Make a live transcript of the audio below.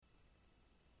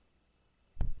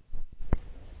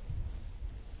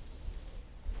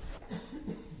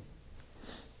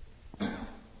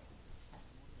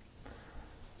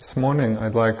This morning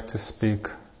I'd like to speak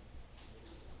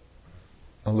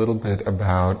a little bit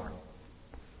about...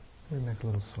 Let me make it a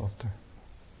little softer.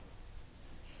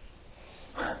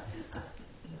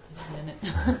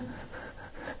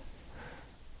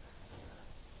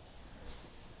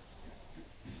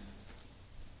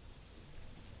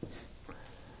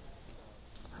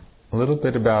 A little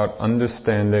bit about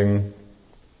understanding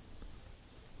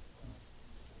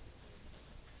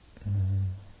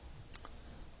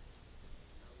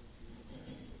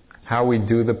how we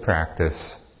do the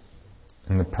practice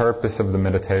and the purpose of the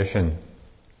meditation,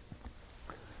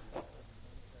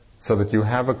 so that you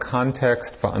have a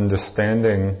context for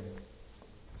understanding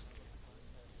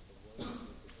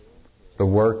the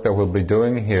work that we'll be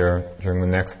doing here during the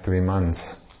next 3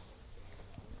 months.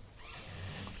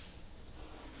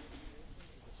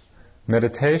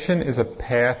 Meditation is a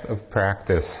path of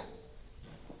practice.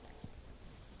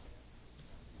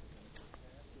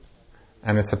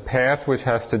 And it's a path which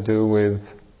has to do with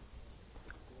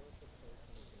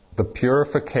the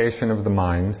purification of the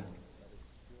mind,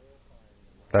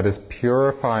 that is,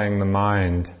 purifying the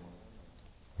mind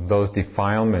of those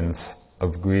defilements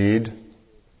of greed,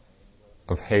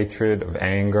 of hatred, of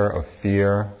anger, of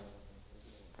fear,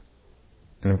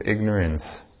 and of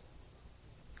ignorance.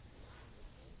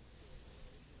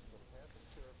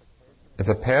 It's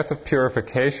a path of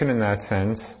purification in that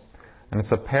sense, and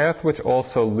it's a path which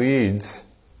also leads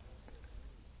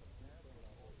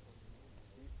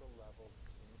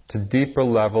to deeper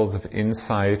levels of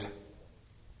insight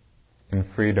and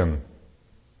freedom.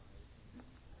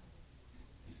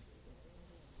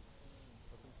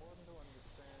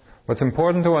 What's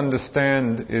important to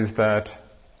understand is that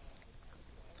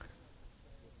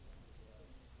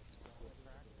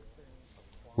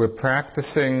we're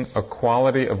practicing a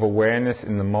quality of awareness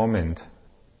in the moment,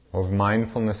 of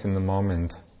mindfulness in the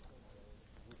moment,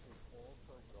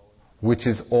 which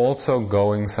is also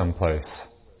going someplace.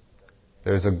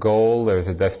 There's a goal, there's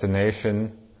a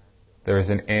destination, there is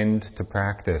an end to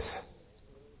practice.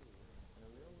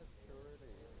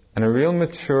 And a real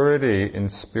maturity in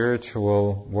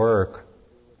spiritual work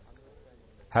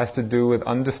has to do with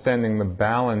understanding the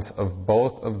balance of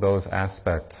both of those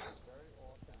aspects.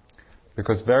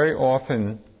 Because very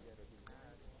often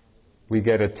we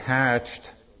get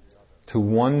attached to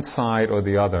one side or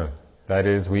the other. That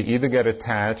is, we either get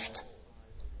attached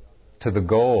to the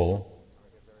goal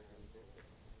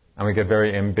and we get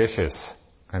very ambitious,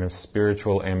 kind of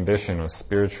spiritual ambition or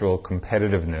spiritual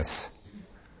competitiveness.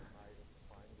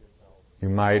 You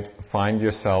might find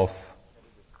yourself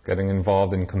getting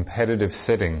involved in competitive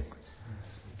sitting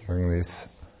during these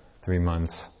 3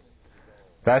 months.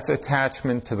 That's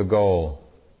attachment to the goal.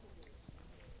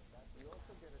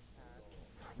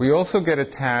 We also get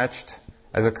attached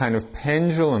as a kind of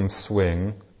pendulum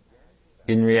swing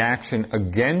in reaction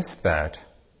against that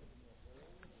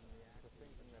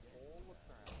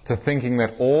to thinking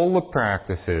that all the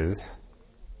practices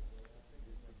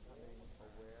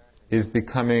is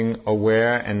becoming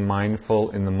aware and mindful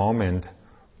in the moment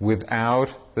without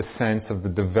the sense of the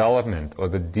development or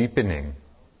the deepening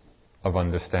of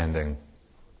understanding.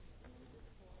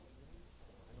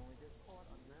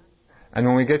 And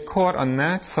when we get caught on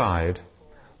that side,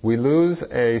 we lose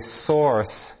a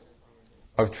source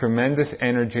of tremendous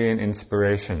energy and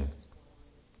inspiration.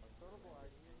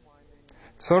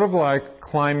 It's sort of like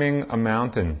climbing a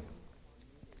mountain.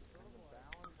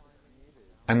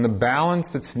 And the balance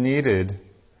that's needed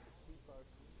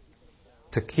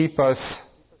to keep us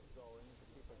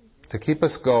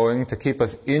going, to keep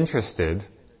us interested,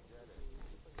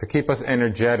 to keep us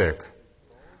energetic,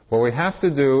 what we have to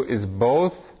do is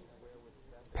both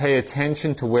pay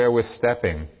attention to where we're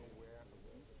stepping.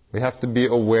 We have to be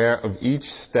aware of each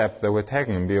step that we're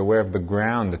taking and be aware of the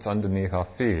ground that's underneath our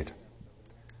feet.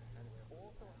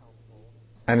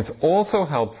 And it's also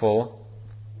helpful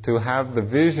to have the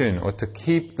vision or to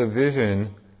keep the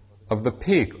vision of the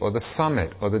peak or the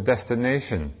summit or the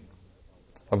destination,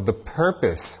 of the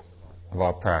purpose of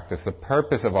our practice, the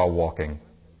purpose of our walking.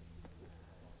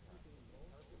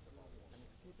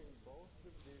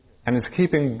 And it's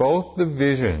keeping both the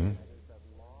vision,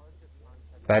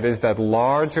 that is, that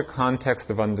larger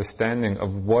context of understanding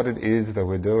of what it is that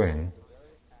we're doing,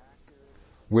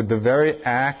 with the very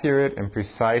accurate and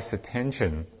precise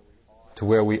attention to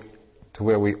where we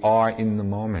are in the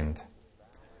moment.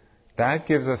 That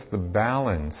gives us the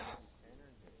balance,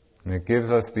 and it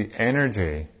gives us the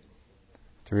energy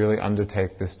to really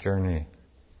undertake this journey.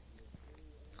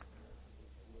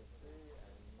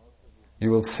 You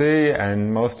will see,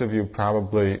 and most of you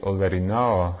probably already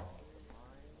know,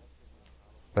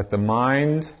 that the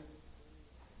mind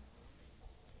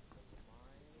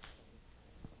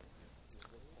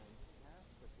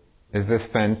is this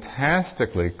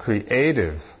fantastically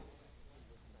creative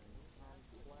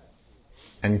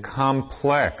and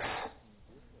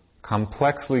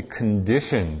complexly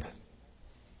conditioned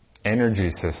energy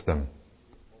system.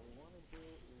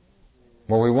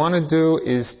 What we want to do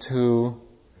is to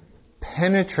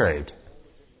penetrate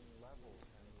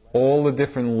all the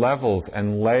different levels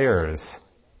and layers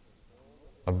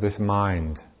of this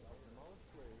mind.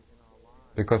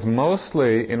 Because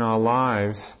mostly in our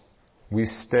lives, we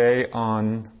stay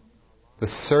on the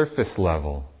surface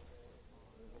level.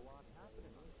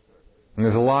 And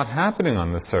there's a lot happening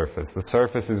on the surface. The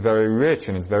surface is very rich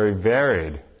and it's very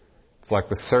varied. It's like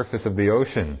the surface of the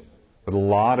ocean with a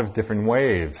lot of different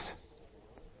waves.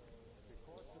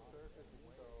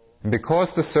 And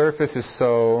because the surface is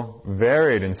so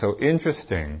varied and so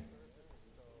interesting,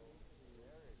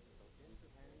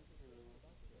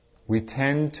 we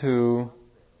tend to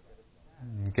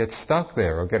get stuck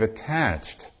there or get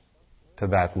attached to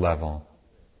that level.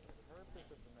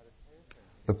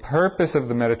 The purpose of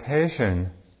the meditation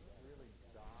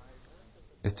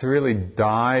is to really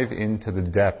dive into the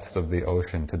depths of the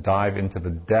ocean, to dive into the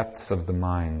depths of the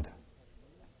mind.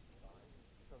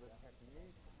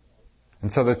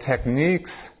 And so the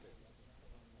techniques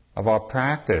of our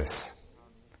practice,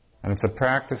 and it's a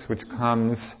practice which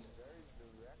comes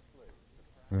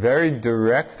very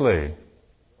directly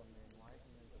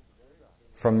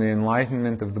from the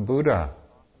enlightenment of the Buddha.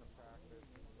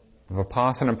 The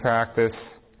Vipassana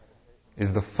practice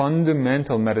is the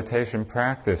fundamental meditation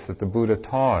practice that the Buddha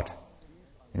taught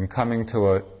in coming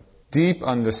to a deep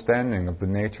understanding of the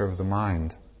nature of the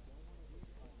mind.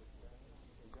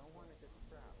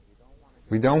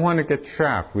 We don't want to get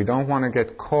trapped. We don't want to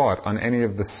get caught on any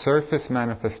of the surface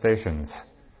manifestations,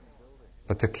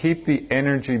 but to keep the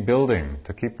energy building,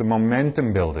 to keep the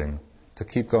momentum building, to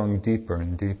keep going deeper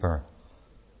and deeper.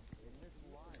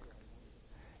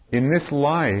 In this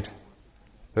light,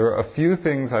 there are a few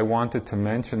things I wanted to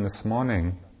mention this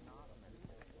morning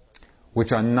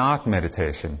which are not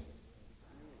meditation,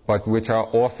 but which are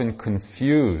often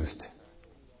confused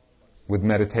with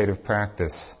meditative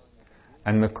practice.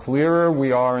 And the clearer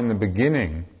we are in the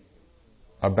beginning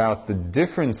about the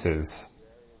differences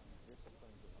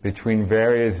between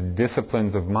various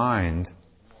disciplines of mind,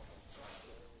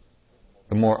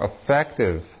 the more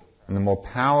effective and the more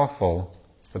powerful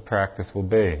the practice will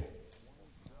be.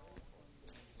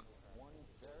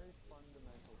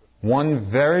 One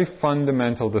very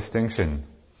fundamental distinction,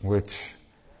 which,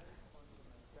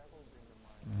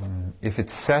 if it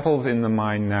settles in the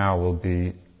mind now, will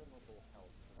be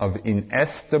of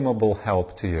inestimable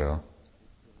help to you,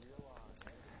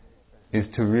 is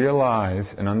to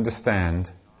realize and understand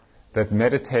that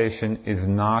meditation is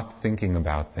not thinking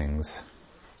about things.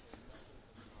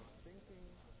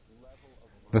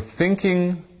 The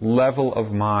thinking level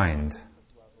of mind,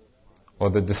 or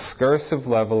the discursive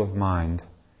level of mind,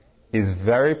 is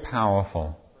very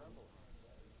powerful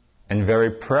and very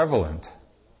prevalent.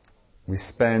 We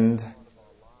spend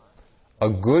a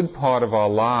good part of our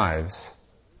lives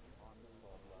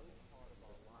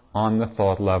on the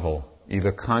thought level,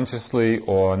 either consciously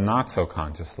or not so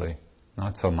consciously,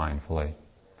 not so mindfully.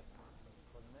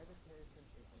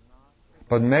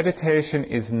 But meditation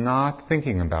is not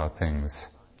thinking about things.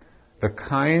 The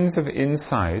kinds of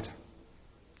insight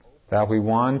that we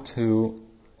want to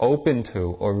open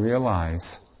to or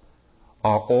realize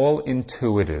are all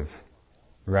intuitive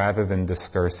rather than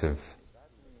discursive.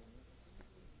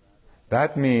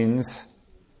 That means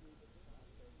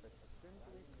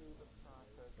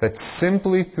that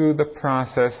simply through the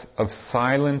process of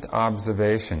silent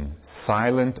observation,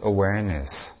 silent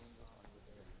awareness,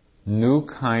 new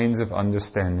kinds of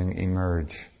understanding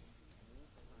emerge.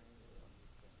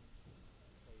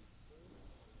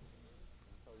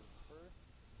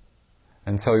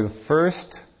 And so the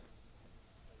first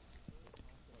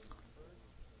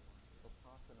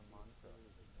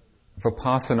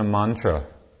Vipassana mantra,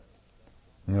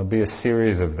 and there'll be a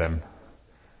series of them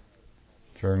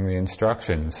during the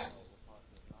instructions.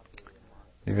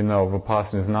 Even though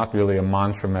Vipassana is not really a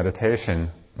mantra meditation,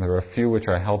 there are a few which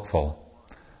are helpful.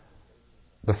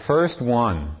 The first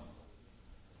one,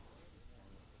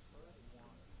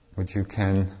 which you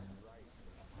can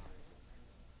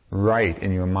write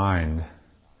in your mind,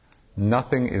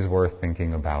 nothing is worth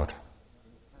thinking about.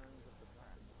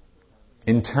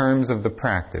 In terms of the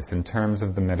practice, in terms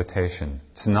of the meditation.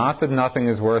 It's not that nothing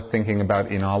is worth thinking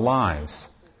about in our lives,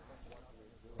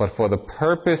 but for the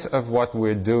purpose of what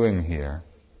we're doing here,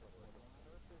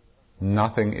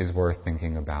 nothing is worth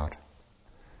thinking about.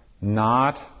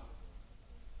 Not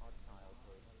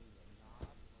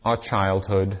our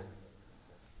childhood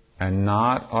and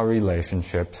not our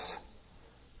relationships,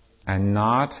 and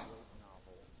not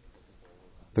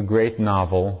the great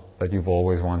novel that you've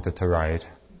always wanted to write,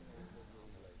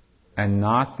 and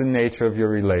not the nature of your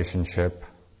relationship,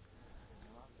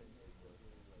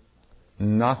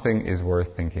 nothing is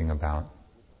worth thinking about.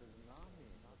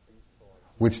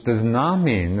 Which does not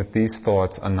mean that these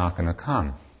thoughts are not going to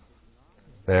come.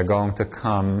 They are going to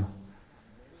come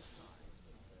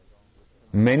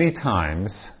many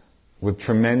times with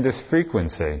tremendous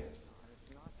frequency.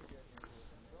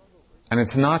 And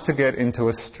it's not to get into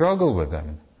a struggle with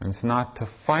them. It's not to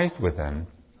fight with them.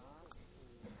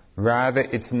 Rather,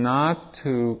 it's not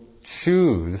to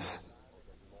choose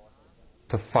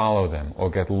to follow them or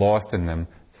get lost in them,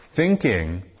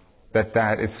 thinking that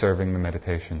that is serving the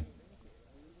meditation.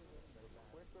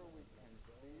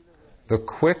 The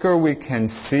quicker we can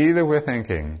see that we're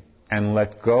thinking and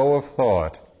let go of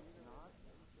thought,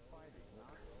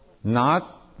 not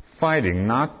fighting,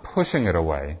 not pushing it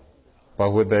away,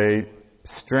 but with a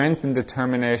strength and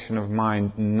determination of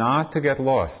mind not to get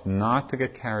lost, not to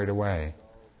get carried away,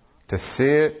 to see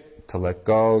it, to let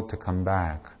go, to come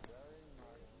back.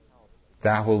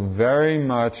 That will very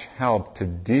much help to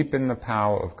deepen the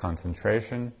power of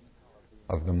concentration,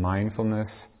 of the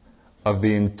mindfulness, of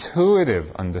the intuitive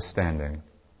understanding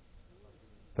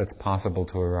that's possible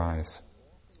to arise.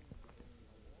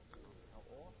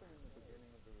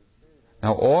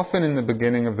 Now, often in the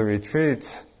beginning of the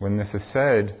retreats, when this is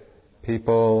said,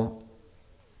 people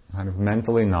kind of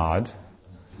mentally nod.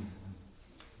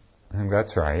 I think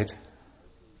that's right,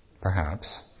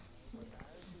 perhaps.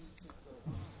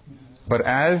 But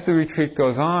as the retreat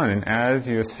goes on, and as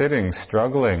you're sitting,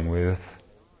 struggling with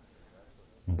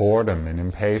boredom and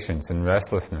impatience and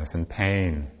restlessness and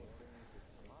pain,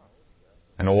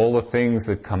 and all the things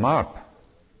that come up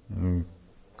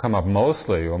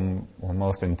mostly or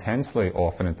most intensely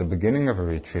often at the beginning of a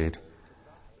retreat,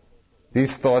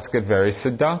 these thoughts get very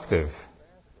seductive.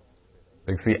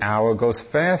 Because the hour goes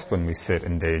fast when we sit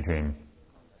and daydream.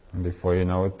 And before you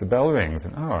know it, the bell rings,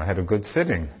 and I had a good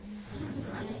sitting.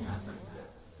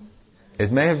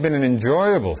 It may have been an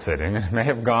enjoyable sitting, it may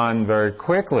have gone very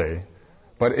quickly,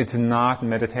 but it's not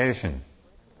meditation.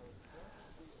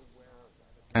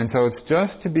 And so it's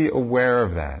just to be aware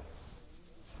of that.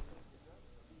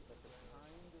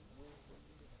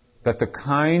 That the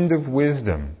kind of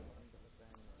wisdom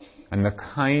and the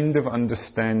kind of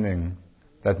understanding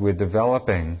that we're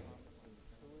developing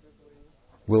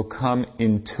will come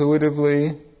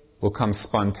intuitively, will come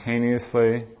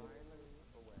spontaneously,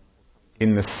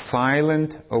 in the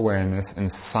silent awareness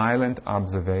and silent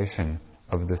observation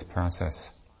of this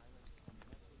process.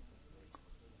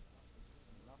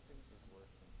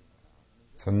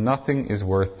 So nothing is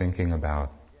worth thinking about.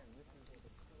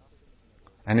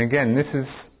 And again, this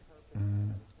is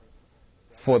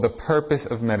for the purpose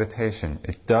of meditation.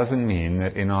 It doesn't mean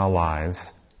that in our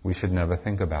lives we should never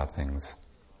think about things.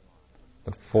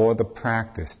 But for the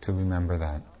practice to remember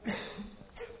that.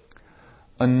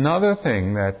 Another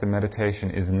thing that the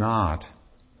meditation is not,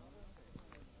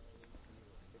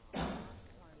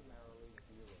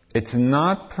 it's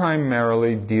not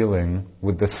primarily dealing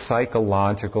with the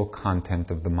psychological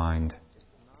content of the mind.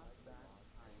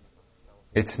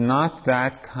 It's not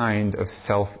that kind of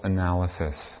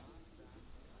self-analysis.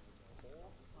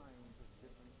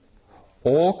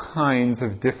 All kinds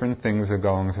of different things are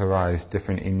going to arise,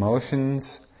 different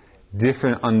emotions,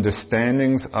 different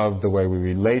understandings of the way we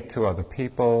relate to other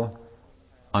people,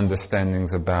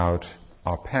 understandings about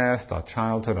our past, our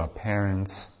childhood, our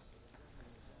parents.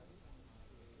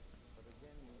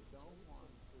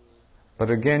 But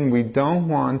again, we don't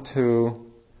want to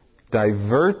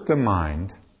divert the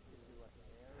mind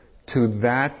to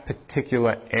that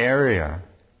particular area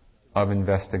of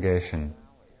investigation.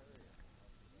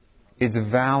 It's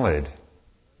valid.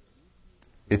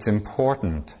 It's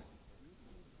important.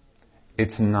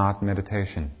 It's not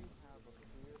meditation.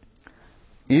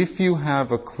 If you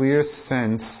have a clear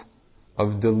sense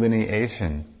of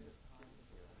delineation,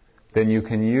 then you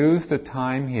can use the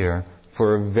time here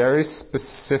for a very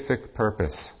specific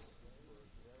purpose.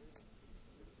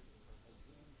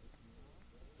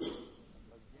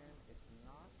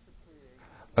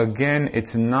 Again,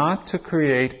 it's not to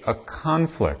create a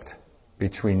conflict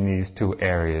between these two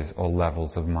areas or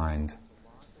levels of mind.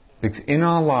 Because in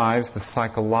our lives, the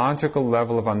psychological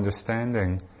level of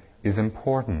understanding is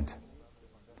important.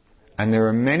 And there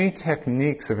are many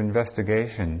techniques of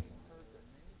investigation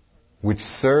which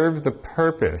serve the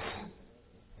purpose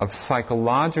of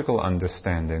psychological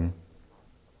understanding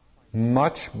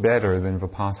much better than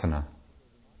Vipassana.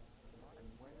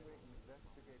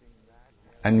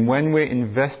 And when we're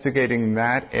investigating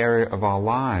that area of our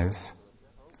lives,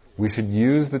 we should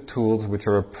use the tools which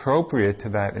are appropriate to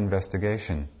that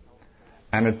investigation.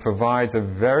 And it provides a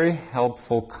very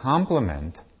helpful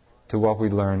complement to what we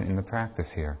learn in the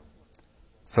practice here.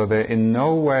 So they're in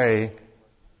no way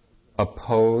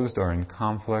opposed or in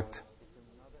conflict.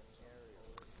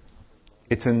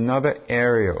 It's another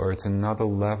area or it's another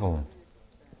level.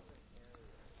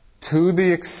 To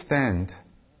the extent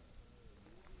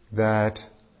that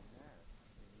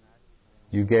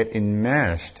you get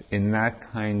enmeshed in that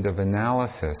kind of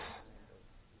analysis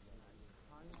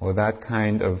or that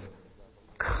kind of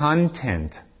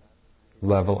content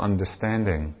level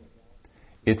understanding,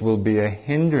 it will be a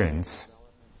hindrance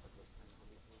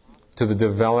to the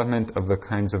development of the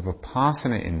kinds of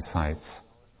vipassana insights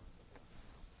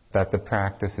that the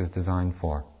practice is designed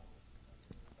for.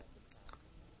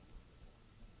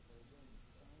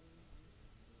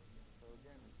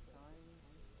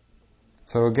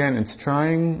 So again, it's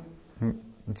trying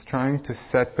to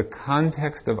set the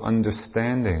context of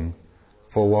understanding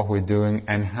for what we're doing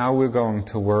and how we're going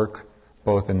to work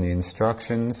both in the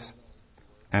instructions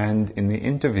and in the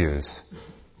interviews.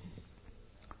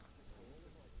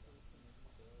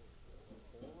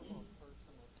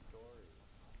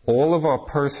 All of our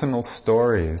personal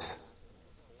stories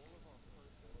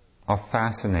are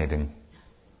fascinating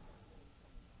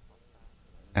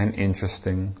and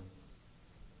interesting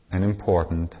and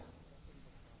important.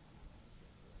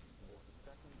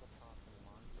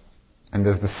 And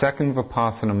there's the second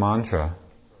Vipassana mantra,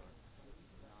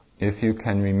 if you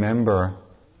can remember,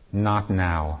 not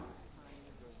now.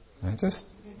 Right? Just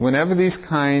whenever these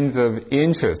kinds of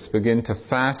interests begin to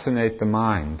fascinate the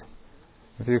mind,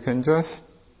 if you can just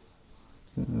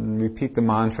repeat the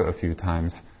mantra a few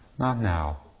times, not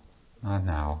now, not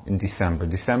now, in December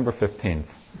 15th.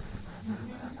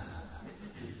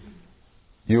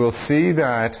 You will see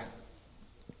that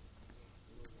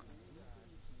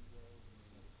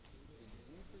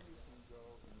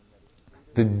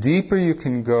the deeper you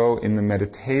can go in the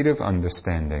meditative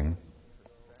understanding,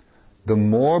 the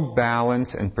more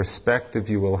balance and perspective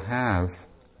you will have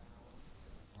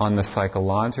on the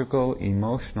psychological,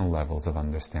 emotional levels of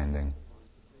understanding.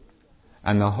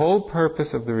 And the whole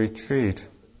purpose of the retreat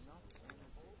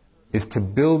is to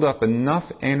build up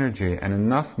enough energy and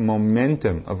enough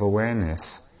momentum of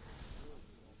awareness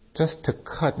just to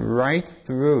cut right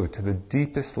through to the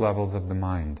deepest levels of the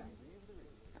mind.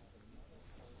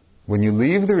 When you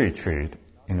leave the retreat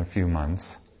in a few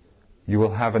months, you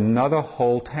will have another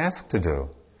whole task to do,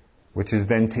 which is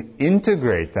then to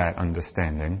integrate that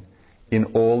understanding in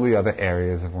all the other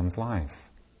areas of one's life.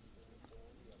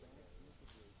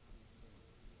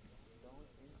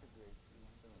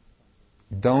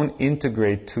 Don't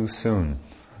integrate too soon.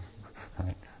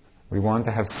 Right? We want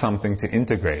to have something to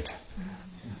integrate.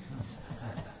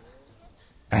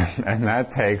 And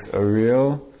that takes a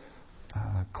real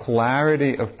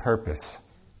clarity of purpose.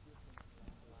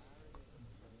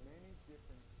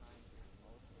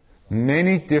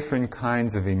 Many different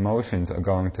kinds of emotions are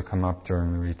going to come up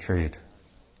during the retreat.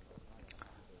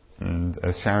 And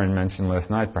as Sharon mentioned last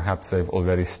night, perhaps they've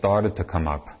already started to come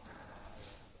up.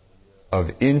 Of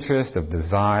interest, of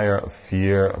desire, of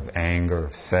fear, of anger,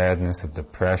 of sadness, of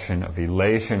depression, of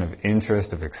elation, of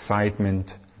interest, of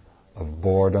excitement, of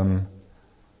boredom,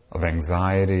 of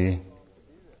anxiety.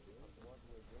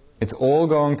 It's all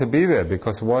going to be there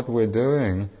because what we're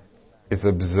doing is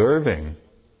observing,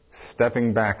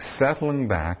 stepping back, settling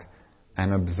back,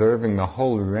 and observing the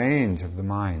whole range of the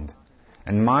mind.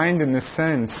 And mind in this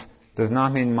sense does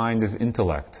not mean mind as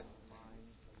intellect.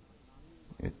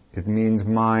 It means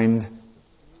mind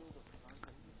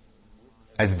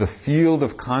as the field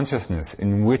of consciousness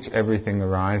in which everything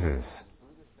arises.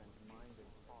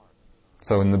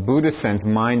 So in the Buddhist sense,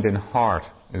 mind and heart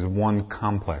is one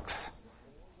complex.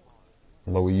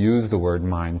 Although we use the word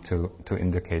mind to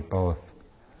indicate both.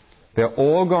 They're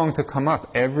all going to come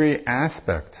up. Every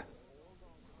aspect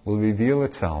will reveal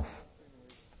itself.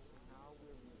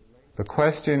 The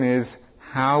question is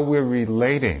how we're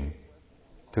relating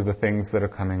to the things that are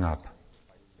coming up.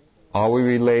 Are we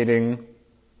relating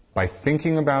by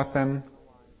thinking about them?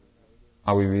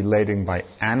 Are we relating by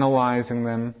analyzing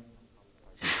them?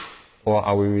 Or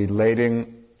are we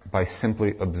relating by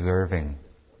simply observing?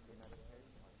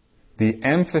 The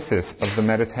emphasis of the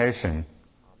meditation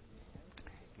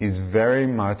is very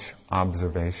much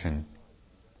observation.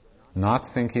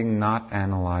 Not thinking, not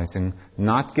analyzing,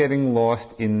 not getting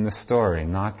lost in the story,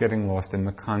 not getting lost in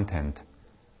the content,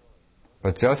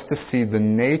 but just to see the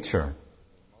nature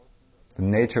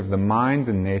of the mind,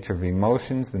 the nature of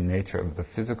emotions, the nature of the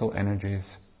physical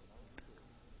energies.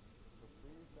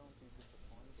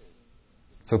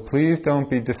 So please don't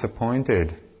be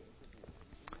disappointed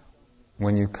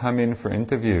when you come in for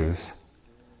interviews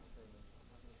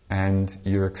and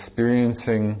you're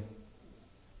experiencing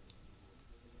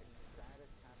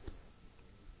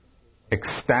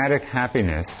ecstatic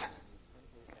happiness,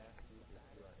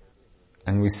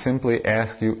 and we simply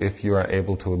ask you if you are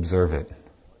able to observe it,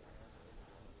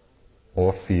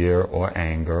 or fear, or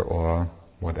anger, or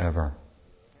whatever.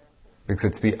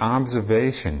 Because it's the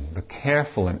observation, the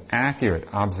careful and accurate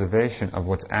observation of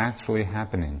what's actually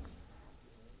happening,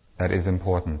 that is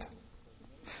important.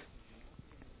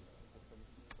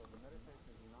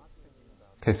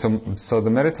 Okay, so the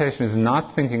meditation is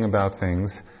not thinking about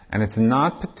things, and it's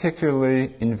not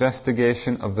particularly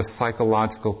investigation of the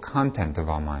psychological content of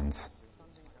our minds.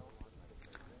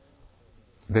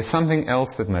 There's something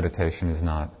else that meditation is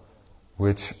not,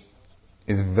 which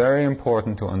is very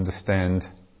important to understand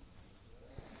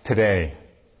today,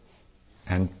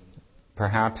 and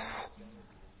perhaps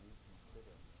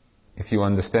if you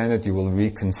understand it, you will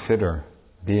reconsider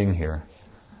being here.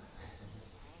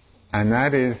 And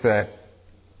that is that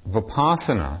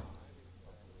Vipassana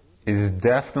is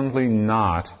definitely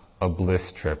not a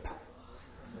bliss trip.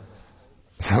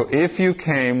 So if you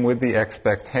came with the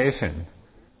expectation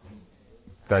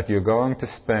that you're going to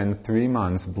spend 3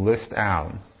 months blissed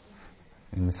out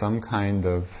in some kind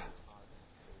of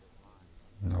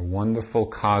wonderful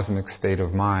cosmic state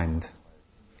of mind,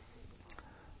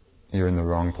 you're in the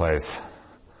wrong place.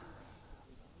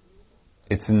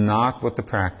 It's not what the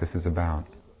practice is about.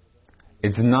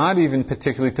 It's not even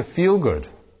particularly to feel good.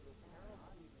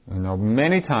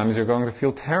 Many times you're going to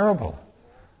feel terrible.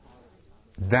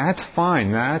 That's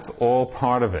fine. That's all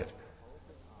part of it.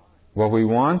 What we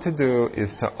want to do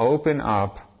is to open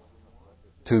up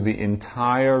to the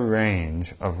entire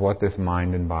range of what this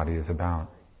mind and body is about.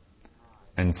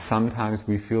 And sometimes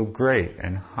we feel great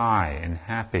and high and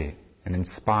happy and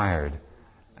inspired.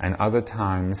 And other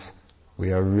times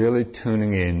we are really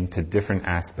tuning in to different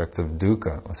aspects of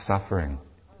dukkha or suffering.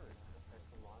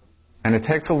 And it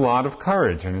takes a lot of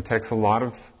courage, and it takes a lot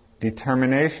of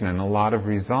determination and a lot of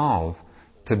resolve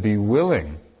to be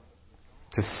willing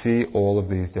to see all of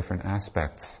these different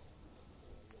aspects.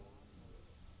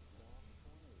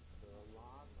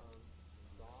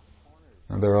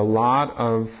 Now, there are a lot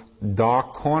of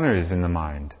dark corners in the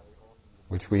mind,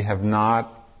 which we have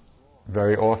not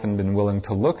very often been willing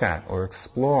to look at or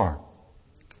explore.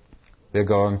 They're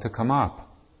going to come up.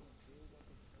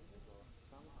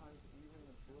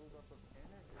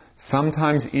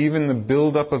 Sometimes even the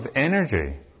buildup of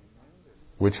energy,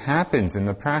 which happens in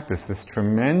the practice, this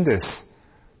tremendous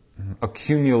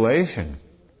accumulation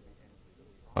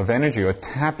of energy, or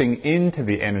tapping into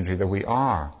the energy that we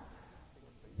are.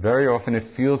 Very often it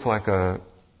feels like a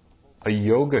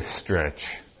yoga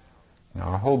stretch.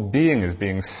 Our whole being is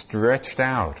being stretched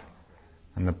out.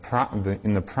 And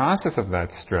in the process of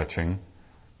that stretching,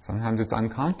 sometimes it's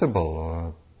uncomfortable,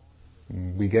 or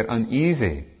we get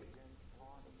uneasy.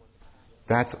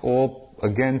 That's all,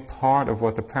 again, part of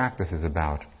what the practice is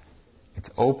about. It's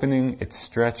opening, it's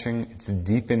stretching, it's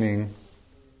deepening.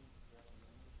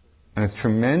 And it's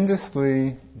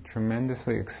tremendously,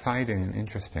 tremendously exciting and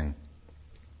interesting.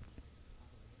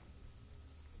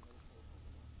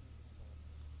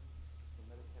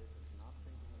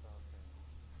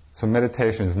 So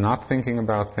meditation is not thinking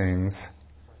about things.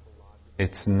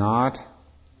 It's not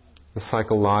the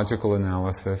psychological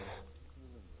analysis.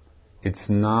 It's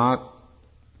not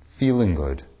feeling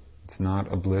good. It's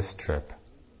not a bliss trip.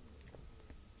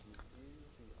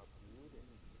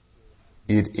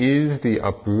 It is the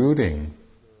uprooting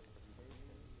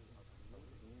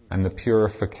and the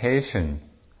purification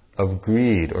of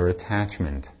greed or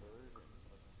attachment,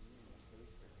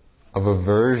 of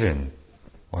aversion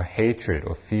or hatred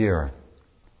or fear,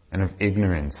 and of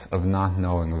ignorance, of not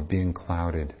knowing, of being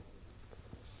clouded.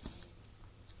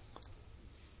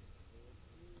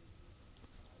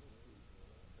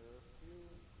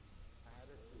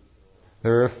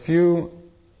 There are a few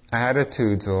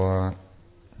attitudes or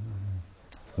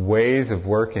ways of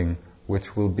working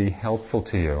which will be helpful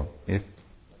to you if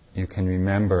you can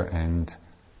remember and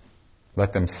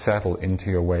let them settle into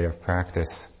your way of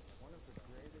practice.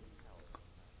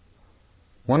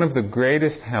 One of the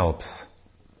greatest helps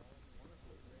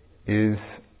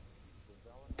is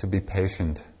to be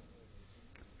patient.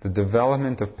 The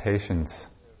development of patience.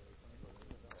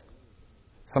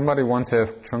 Somebody once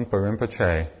asked Trungpa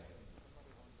Rinpoche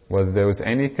whether there was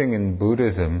anything in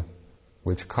Buddhism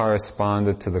which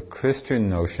corresponded to the Christian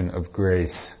notion of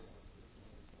grace.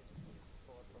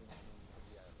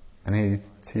 And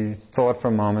he thought for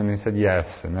a moment and he said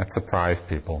yes, and that surprised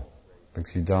people,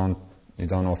 because you don't You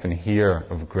don't often hear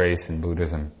of grace in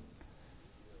Buddhism.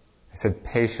 He said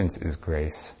patience is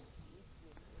grace.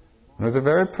 It was a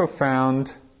very profound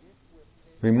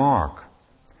remark,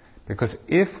 because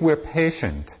if we're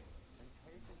patient,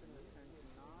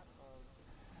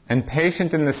 and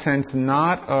patient in the sense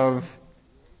not of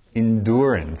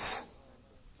endurance,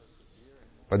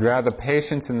 but rather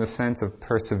patience in the sense of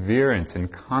perseverance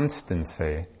and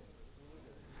constancy,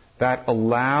 that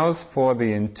allows for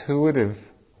the intuitive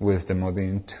wisdom or the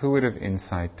intuitive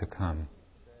insight to come.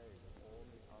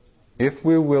 If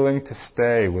we're willing to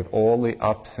stay with all the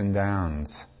ups and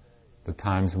downs, the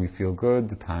times we feel good,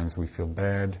 the times we feel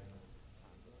bad,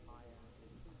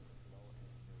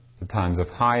 the times of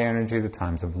high energy, the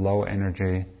times of low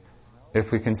energy,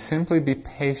 if we can simply be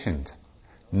patient,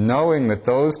 knowing that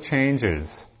those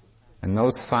changes and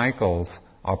those cycles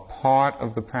are part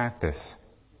of the practice,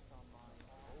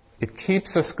 it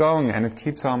keeps us going and it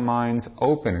keeps our minds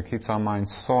open, it keeps our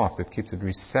minds soft, it keeps it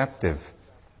receptive.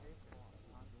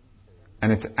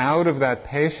 And it's out of that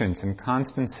patience and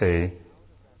constancy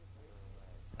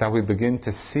that we begin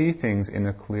to see things in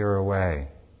a clearer way,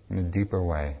 in a deeper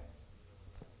way.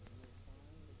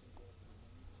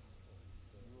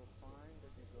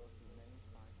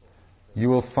 You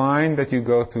will find that you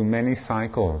go through many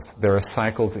cycles. There are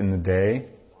cycles in the day,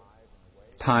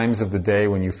 times of the day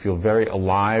when you feel very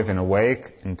alive and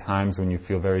awake, and times when you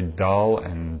feel very dull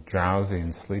and drowsy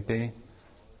and sleepy.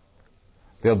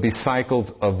 There'll be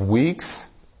cycles of weeks,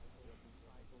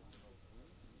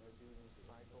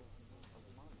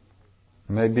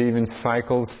 maybe even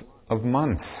cycles of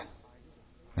months.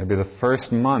 Maybe the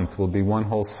first month will be one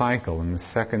whole cycle, and the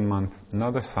second month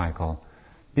another cycle.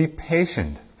 Be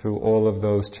patient through all of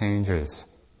those changes.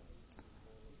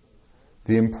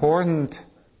 The important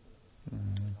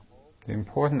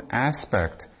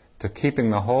aspect to keeping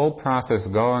the whole process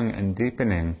going and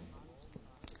deepening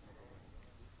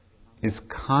is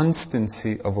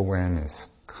constancy of awareness,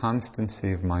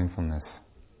 constancy of mindfulness.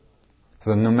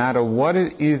 So no matter what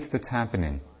it is that's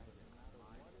happening,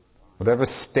 whatever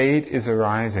state is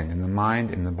arising in the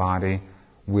mind, in the body,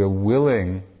 we're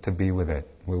willing to be with it.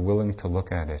 We're willing to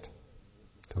look at it,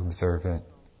 to observe it.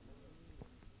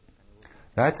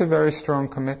 That's a very strong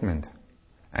commitment,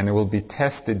 and it will be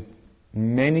tested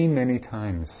many, many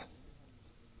times.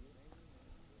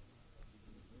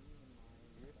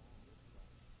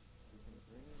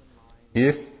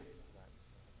 If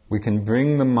we can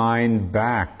bring the mind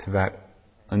back to that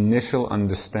initial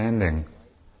understanding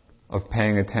of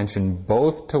paying attention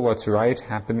both to what's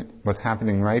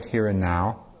happening right here and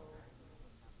now,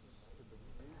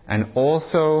 and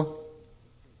also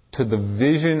to the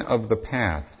vision of the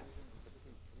path,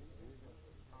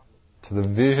 to the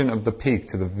vision of the peak,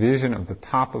 to the vision of the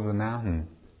top of the mountain,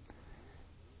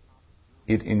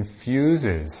 it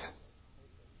infuses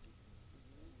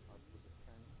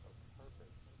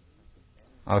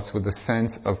us with a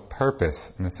sense of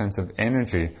purpose and a sense of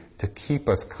energy to keep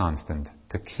us constant,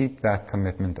 to keep that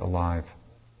commitment alive.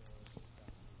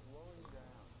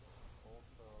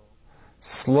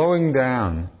 Slowing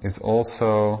down is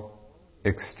also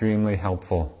extremely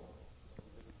helpful.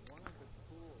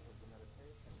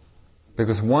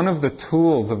 Because one of the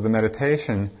tools of the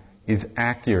meditation is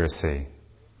accuracy.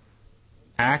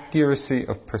 Accuracy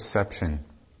of perception.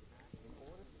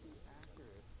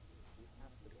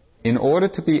 In order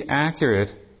to be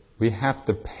accurate, we have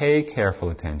to pay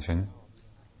careful attention,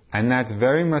 and that's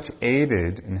very much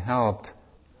aided and helped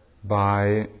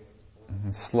by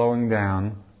slowing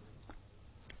down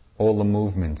all the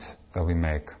movements that we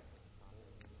make.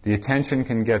 The attention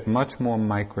can get much more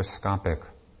microscopic.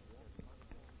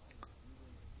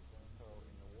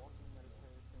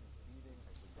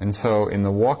 And so in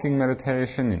the walking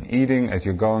meditation, in eating, as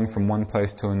you're going from one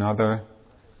place to another,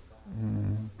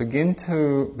 begin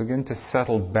to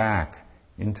settle back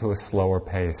into a slower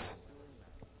pace.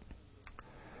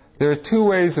 There are two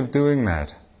ways of doing that.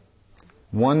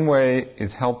 One way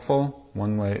is helpful,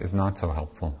 one way is not so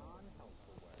helpful.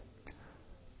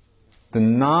 The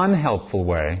non-helpful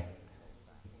way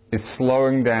is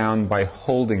slowing down by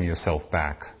holding yourself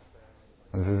back.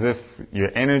 It's as if your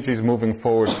energy is moving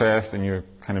forward fast and you're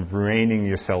kind of reining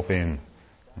yourself in.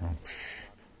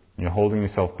 You're holding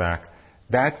yourself back.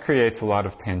 That creates a lot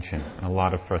of tension and a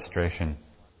lot of frustration.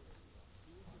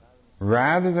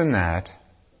 Rather than that,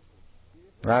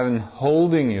 rather than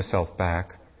holding yourself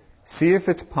back, see if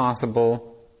it's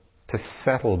possible to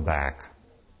settle back.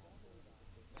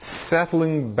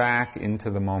 Settling back into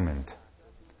the moment.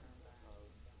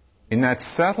 In that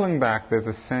settling back, there's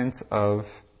a sense of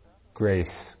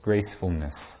grace,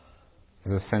 gracefulness.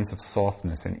 There's a sense of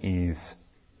softness and ease.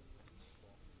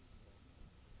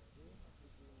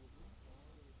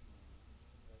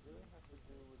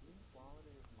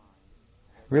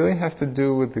 really has to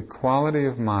do with the quality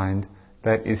of mind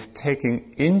that is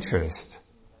taking interest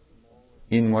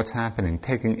in what's happening,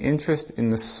 taking interest in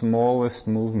the smallest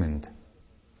movement.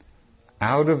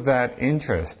 Out of that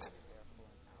interest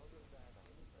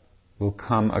will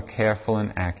come a careful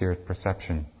and accurate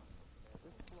perception.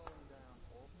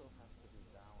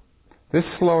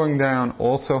 This slowing down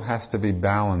also has to be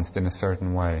balanced in a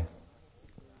certain way.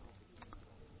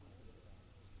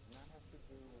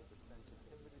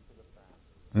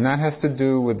 And that has to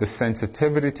do with the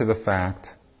sensitivity to the fact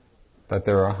that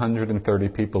there are 130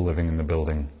 people living in the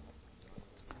building.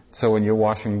 So when you're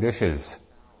washing dishes,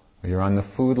 or you're on the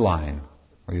food line,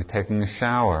 or you're taking a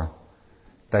shower,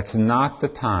 that's not the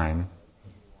time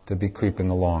to be creeping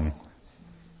along.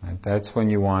 Right? That's when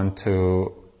you want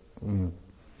to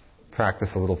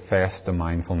practice a little faster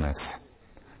mindfulness.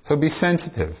 So be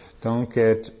sensitive. Don't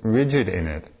get rigid in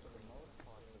it.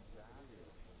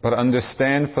 But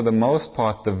understand for the most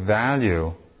part the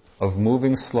value of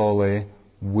moving slowly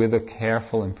with a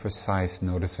careful and precise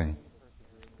noticing.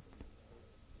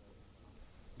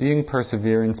 Being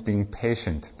perseverance, being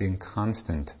patient, being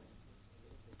constant,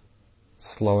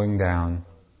 slowing down.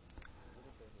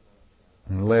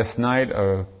 And last night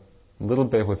a little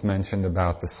bit was mentioned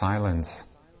about the silence.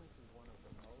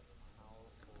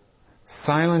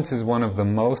 Silence is one of the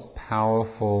most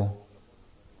powerful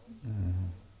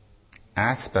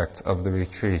aspects of the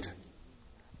retreat.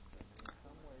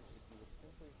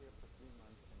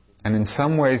 And in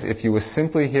some ways, if you were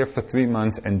simply here for 3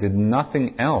 months and did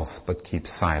nothing else but keep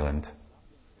silent,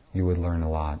 you would learn a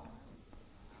lot.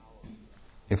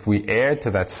 If we add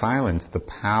to that silence the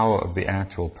power of the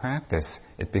actual practice,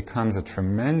 it becomes a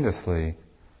tremendously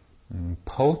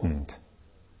potent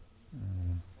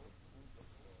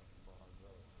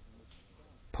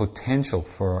potential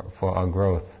for our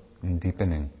growth and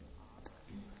deepening.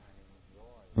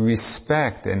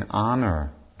 Respect and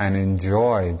honor and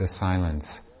enjoy the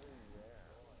silence.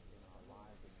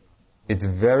 It's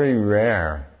very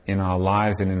rare in our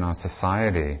lives and in our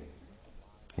society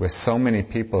where so many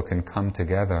people can come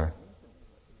together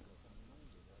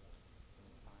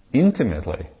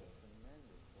intimately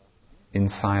in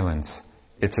silence.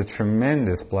 It's a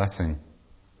tremendous blessing.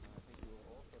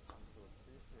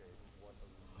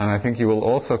 And I think you will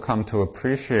also come to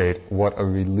appreciate what a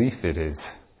relief it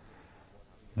is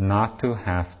not to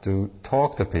have to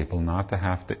talk to people, not to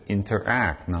have to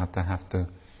interact, not to have to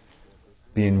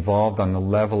be involved on the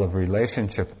level of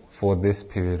relationship for this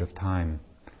period of time.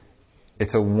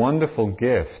 It's a wonderful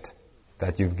gift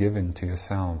that you've given to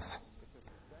yourselves.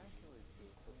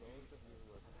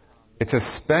 It's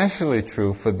especially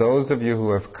true for those of you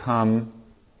who have come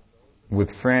with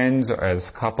friends or as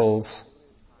couples.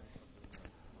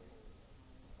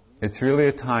 It's really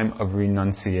a time of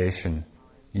renunciation.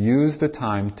 Use the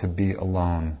time to be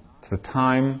alone. It's the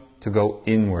time to go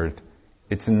inward.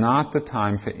 It's not the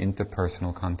time for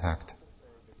interpersonal contact.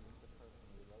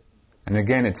 And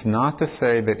again, it's not to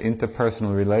say that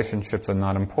interpersonal relationships are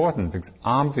not important, because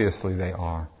obviously they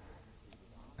are.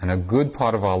 And a good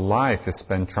part of our life is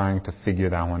spent trying to figure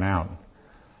that one out.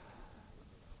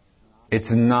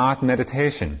 It's not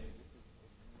meditation.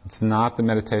 It's not the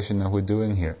meditation that we're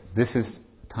doing here. This is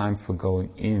time for going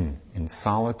in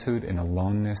solitude, in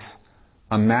aloneness.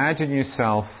 Imagine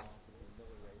yourself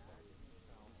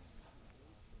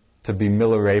to be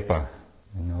Milarepa,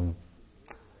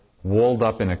 walled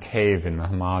up in a cave in the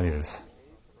Himalayas.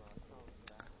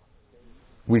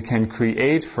 We can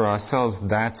create for ourselves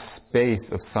that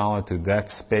space of solitude, that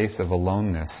space of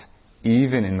aloneness,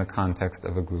 even in the context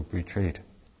of a group retreat.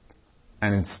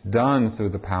 And it's done through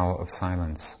the power of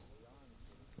silence.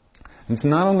 It's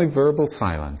not only verbal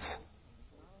silence.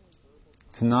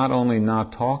 It's not only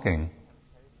not talking.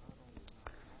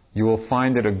 You will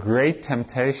find it a great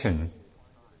temptation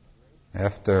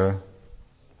after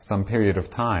some period of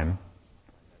time,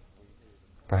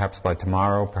 perhaps by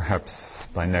tomorrow, perhaps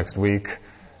by next week,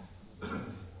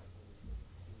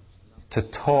 to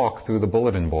talk through the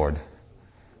bulletin board.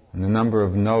 And the number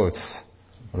of notes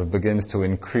sort of begins to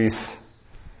increase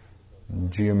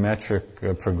geometric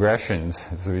progressions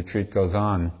as the retreat goes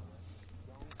on.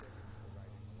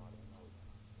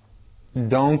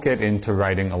 Don't get into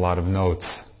writing a lot of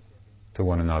notes to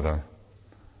one another.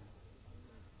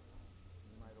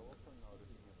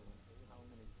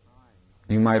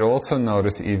 You might also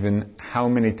notice even how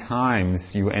many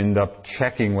times you end up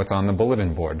checking what's on the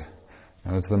bulletin board.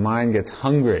 As the mind gets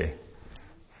hungry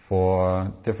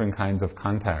for different kinds of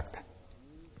contact.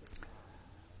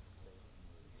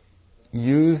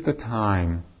 Use the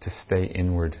time to stay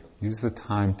inward. Use the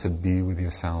time to be with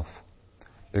yourself.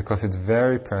 Because it's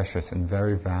very precious and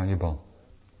very valuable.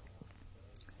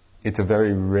 it's a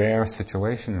very rare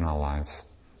situation in our lives.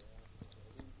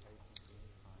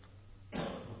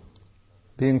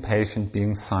 Being patient,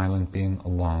 being silent, being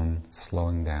alone,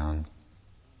 slowing down.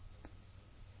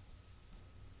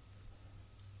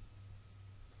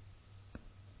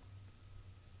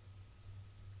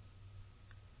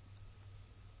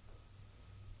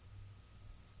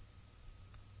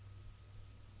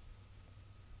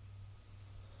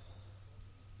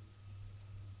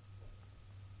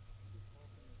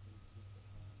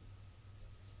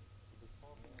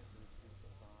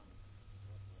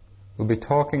 We'll be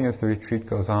talking as the retreat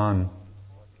goes on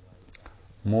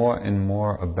more and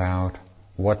more about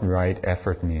what right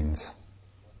effort means.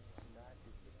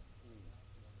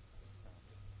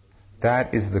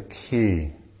 That is the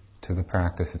key to the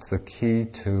practice. It's the key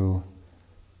to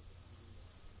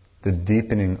the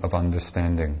deepening of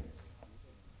understanding.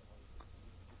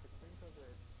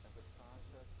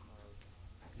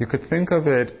 You could think of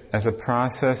it as a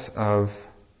process of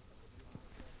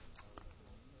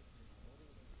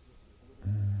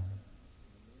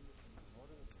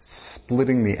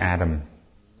splitting the atom.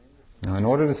 Now, in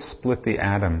order to split the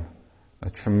atom, a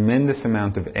tremendous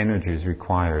amount of energy is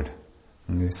required.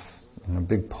 And these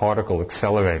big particle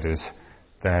accelerators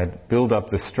that build up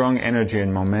the strong energy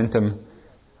and momentum.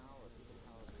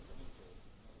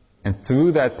 And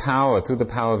through that power, through the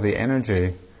power of the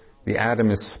energy, the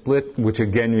atom is split, which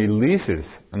again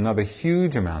releases another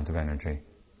huge amount of energy.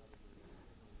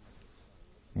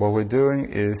 What we're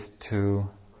doing is to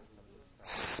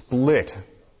split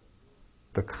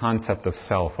the concept of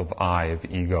self, of I, of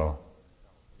ego,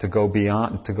 to go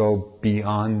beyond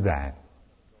that,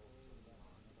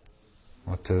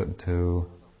 or to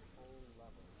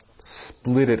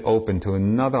split it open to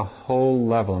another whole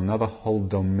level, another whole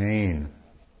domain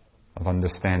of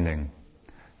understanding.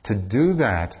 To do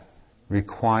that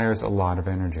requires a lot of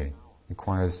energy,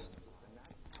 requires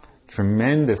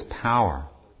tremendous power,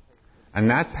 and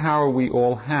that power we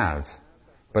all have,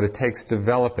 but it takes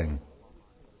developing.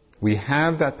 We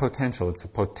have that potential. It's a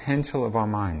potential of our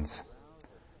minds.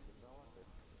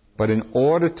 But in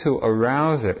order to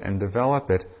arouse it and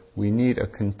develop it, we need a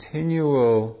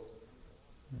continual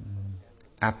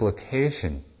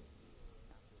application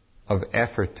of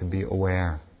effort to be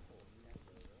aware.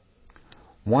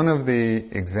 One of the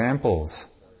examples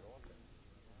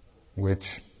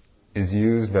which is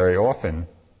used very often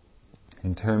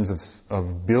in terms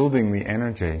of building the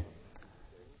energy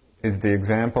is the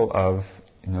example of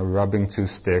rubbing two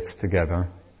sticks together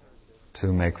to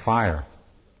make fire.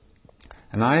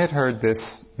 And I had heard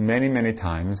this many, many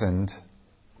times, and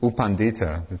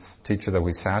Upandita, this teacher that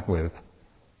we sat with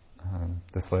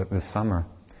this summer,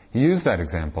 he used that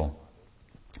example.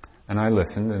 And I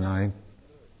listened and I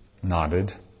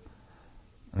nodded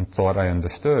and thought I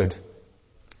understood.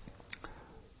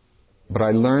 But I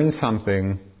learned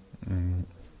something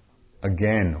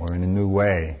again, or in a new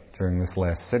way, during this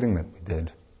last sitting that we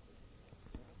did.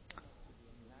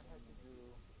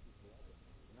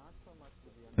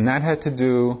 And that had to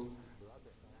do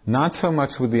not so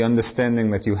much with the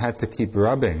understanding that you had to keep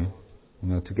rubbing,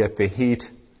 to get the heat,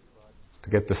 to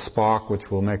get the spark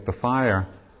which will make the fire,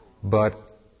 but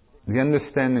the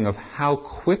understanding of how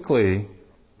quickly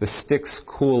the sticks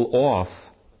cool off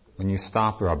when you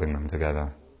stop rubbing them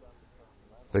together.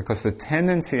 Because the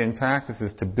tendency in practice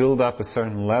is to build up a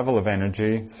certain level of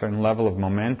energy, a certain level of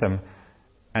momentum,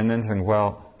 and then think,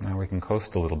 well, now we can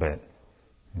coast a little bit,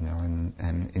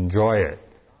 and enjoy it.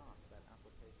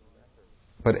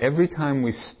 But every time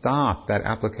we stop that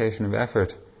application of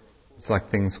effort, it's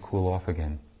like things cool off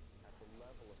again.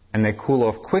 And they cool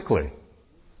off quickly,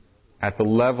 at the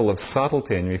level of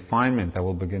subtlety and refinement that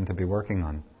we'll begin to be working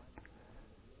on.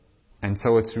 And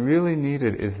so what's really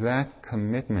needed is that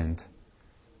commitment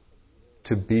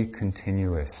to be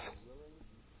continuous.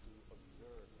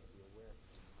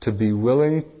 To be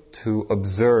willing to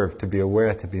observe, to be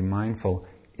aware, to be mindful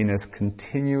in as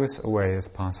continuous a way as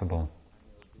possible.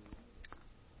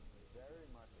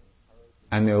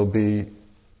 And there will be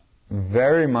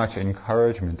very much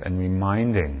encouragement and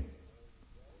reminding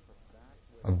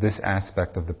of this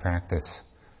aspect of the practice,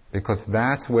 because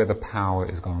that's where the power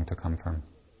is going to come from.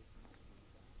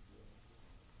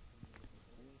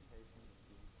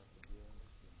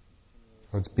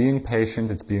 So it's being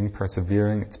patient, it's being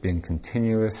persevering, it's being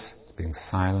continuous, it's being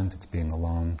silent, it's being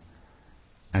alone.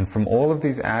 And from all of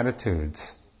these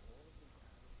attitudes,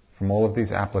 from all of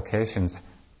these applications,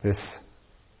 this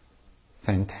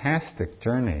fantastic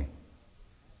journey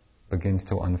begins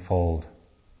to unfold.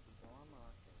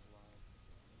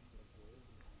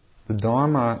 The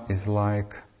Dharma is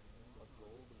like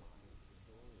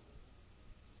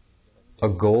a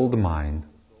gold mine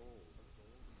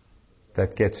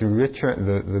that gets richer,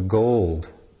 the gold,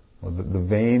 or the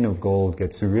vein of gold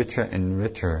gets richer and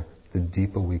richer the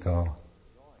deeper we go.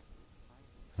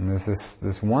 And there's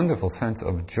this wonderful sense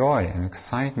of joy and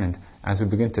excitement as we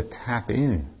begin to tap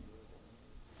in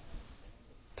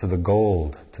to the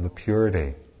gold, to the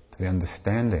purity, to the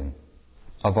understanding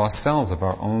of ourselves, of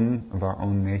our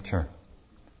own nature.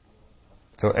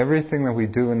 So everything that we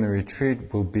do in the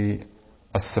retreat will be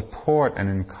a support and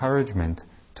encouragement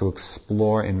to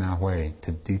explore in that way,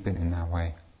 to deepen in that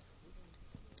way.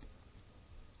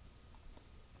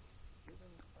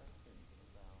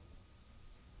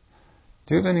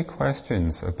 Do you have any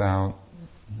questions about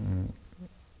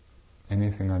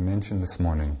anything I mentioned this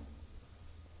morning?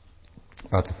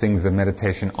 About the things that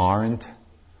meditation aren't,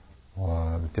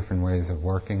 or the different ways of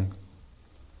working?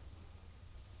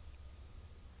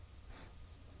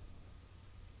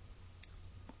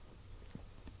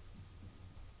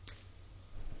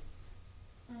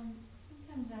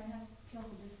 Sometimes I have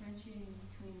trouble differentiating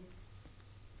between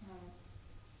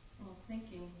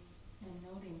thinking and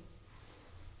noting.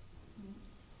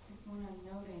 When I'm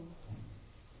noting,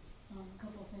 a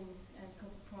couple things, I have a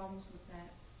couple problems with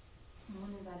that.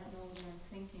 One is I don't know whether I'm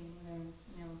thinking, whether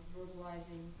I'm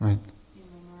verbalizing in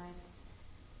my mind.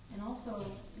 And also,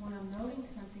 when I'm noting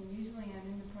something, usually I'm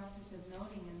in the process of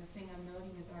noting, and the thing I'm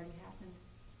noting has already happened.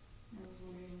 And I was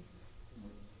wondering,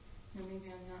 maybe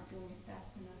I'm not doing it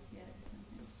fast enough yet or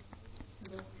something.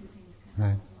 So those two things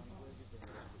kind of involved.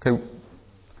 Okay.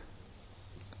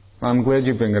 I'm glad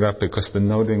you bring it up, because the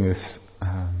noting is...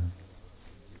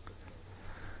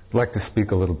 I'd like to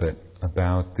speak a little bit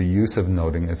about the use of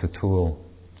noting as a tool.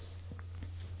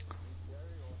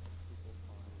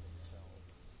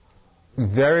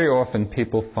 Very often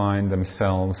people find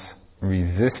themselves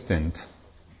resistant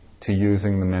to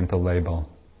using the mental label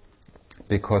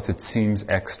because it seems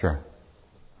extra.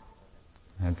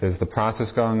 And there's the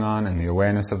process going on and the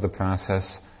awareness of the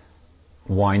process.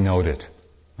 Why note it?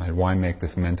 Right? Why make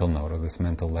this mental note or this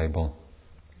mental label?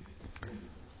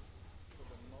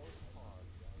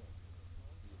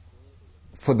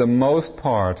 For the most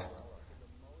part,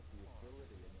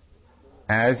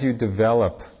 as you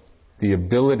develop the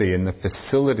ability and the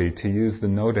facility to use the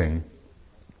noting,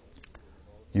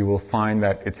 you will find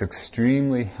that it's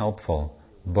extremely helpful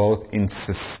both in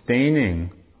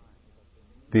sustaining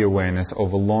the awareness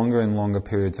over longer and longer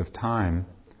periods of time,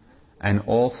 and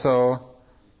also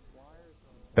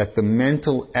that the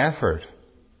mental effort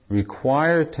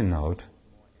required to note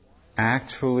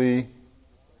actually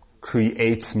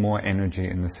creates more energy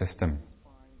in the system.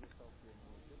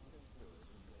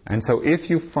 And so if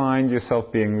you find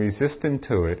yourself being resistant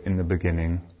to it in the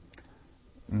beginning,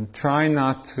 try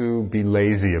not to be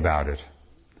lazy about it.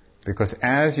 Because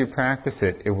as you practice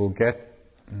it, it will get...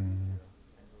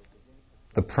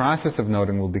 the process of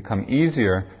noting will become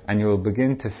easier, and you will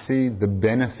begin to see the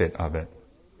benefit of it.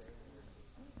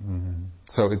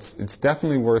 So it's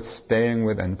definitely worth staying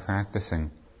with and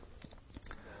practicing.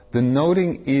 The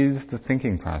noting is the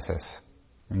thinking process.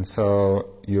 And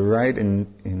so you're right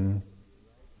in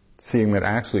seeing that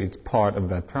actually it's part of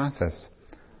that process.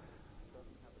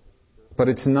 But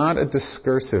it's not a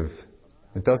discursive.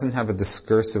 It doesn't have a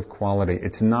discursive quality.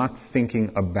 It's not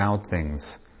thinking about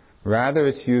things. Rather,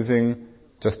 it's using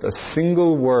just a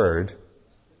single word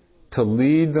to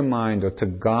lead the mind or to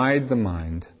guide the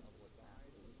mind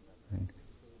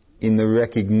in the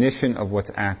recognition of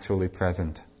what's actually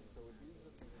present.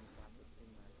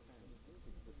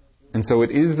 And so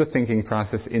it is the thinking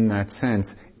process in that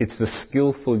sense. It's the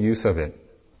skillful use of it.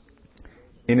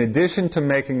 In addition to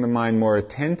making the mind more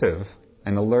attentive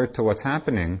and alert to what's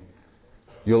happening,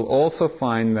 you'll also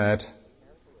find that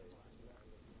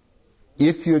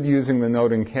if you're using the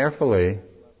noting carefully,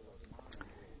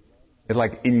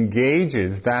 it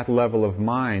engages that level of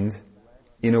mind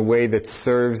in a way that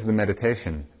serves the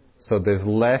meditation. So there's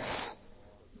less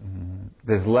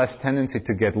tendency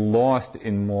to get lost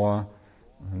in more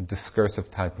discursive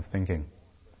type of thinking.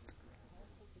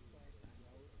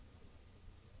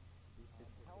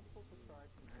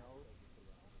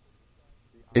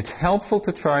 It's helpful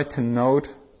to try to note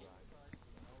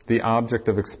the object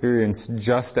of experience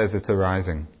just as it's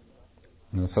arising,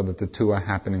 so that the two are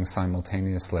happening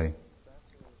simultaneously.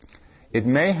 It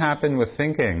may happen with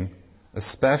thinking,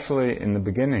 especially in the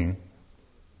beginning,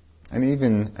 and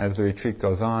even as the retreat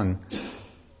goes on,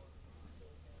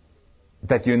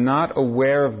 that you're not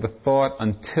aware of the thought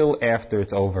until after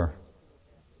it's over.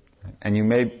 And you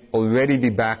may already be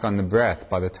back on the breath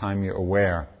by the time you're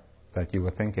aware that you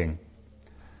were thinking.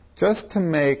 Just to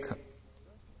make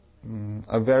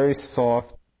a very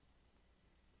soft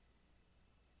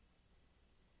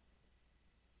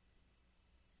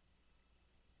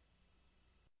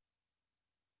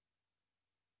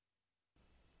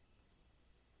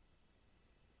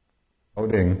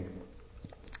noting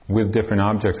with different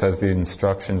objects as the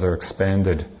instructions are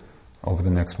expanded over the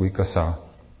next week or so.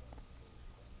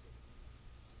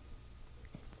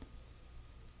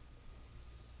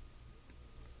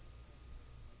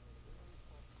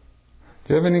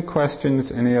 Do you have any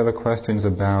questions, any other questions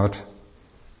about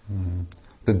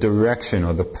the direction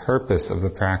or the purpose of the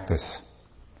practice?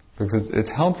 Because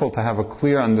it's helpful to have a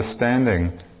clear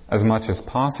understanding as much as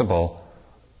possible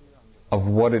of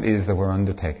what it is that we're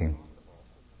undertaking.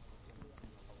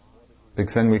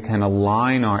 Because then we can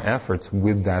align our efforts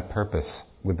with that purpose,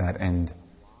 with that end.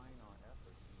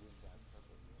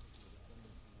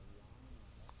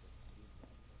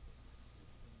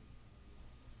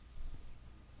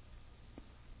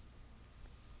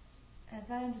 If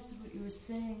I understood what you were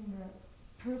saying, the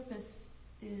purpose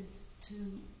is to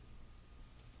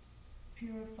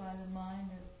purify the mind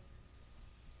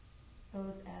of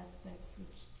those aspects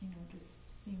which, just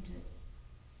seem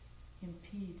to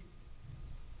impede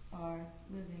our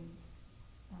living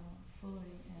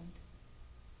fully and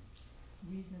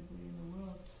reasonably in the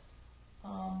world.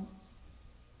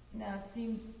 Now it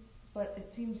seems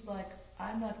like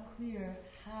I'm not clear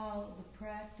how the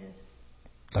practice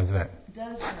does that,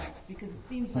 because it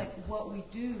seems like what we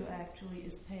do actually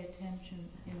is pay attention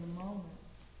in the moment.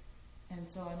 And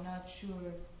so I'm not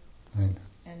sure, right.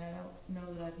 And I don't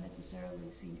know that I've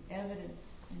necessarily seen evidence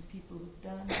in people who've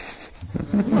done practice.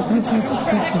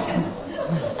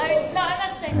 I'm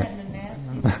not saying that in a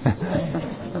nasty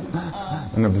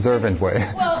way. An observant way.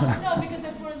 Well, no, because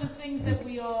that's one of the things that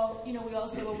we all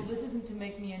say, well, this isn't to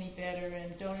make me any better,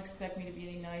 and don't expect me to be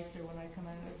any nicer when I come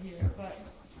out of here. But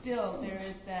still, there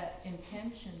is that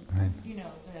intention, right.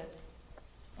 That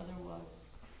otherwise,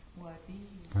 why be here?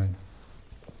 Right.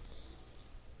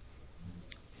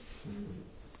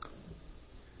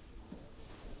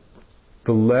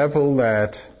 The level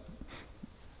that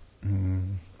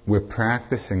we're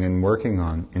practicing and working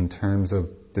on in terms of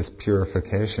this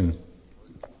purification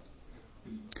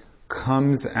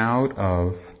comes out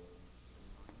of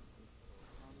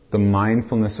the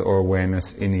mindfulness or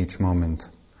awareness in each moment.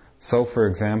 So, for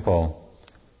example,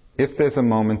 if there's a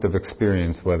moment of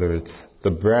experience, whether it's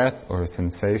the breath or a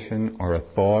sensation or a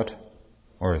thought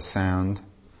or a sound,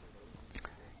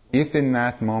 if in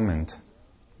that moment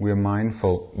we're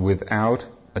mindful without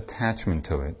attachment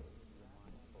to it,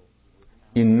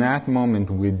 in that moment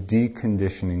we're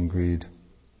deconditioning greed,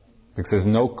 because there's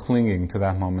no clinging to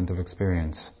that moment of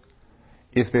experience.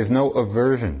 If there's no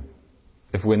aversion,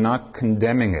 if we're not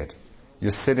condemning it,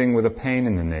 you're sitting with a pain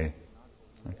in the knee,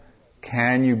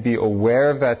 can you be aware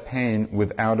of that pain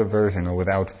without aversion or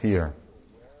without fear?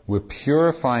 We're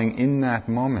purifying in that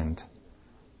moment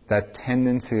that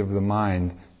tendency of the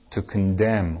mind to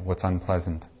condemn what's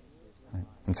unpleasant. Right?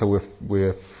 And so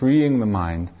we're freeing the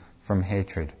mind from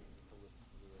hatred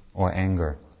or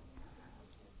anger.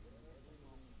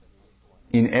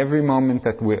 In every moment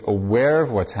that we're aware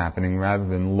of what's happening rather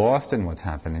than lost in what's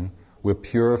happening, we're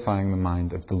purifying the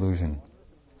mind of delusion.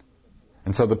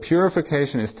 And so the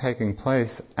purification is taking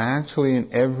place actually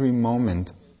in every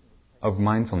moment of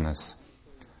mindfulness.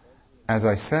 As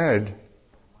I said,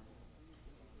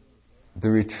 the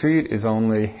retreat is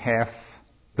only half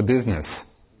the business.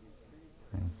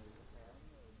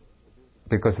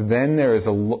 Because then there is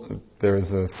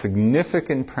a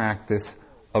significant practice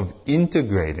of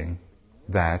integrating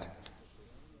that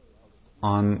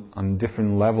on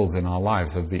different levels in our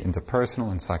lives, of the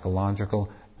interpersonal and psychological,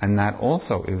 and that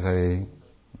also is a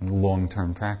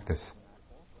long-term practice.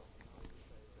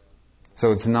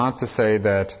 So it's not to say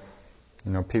that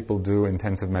people do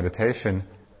intensive meditation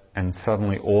and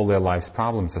suddenly all their life's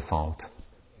problems are solved,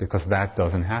 because that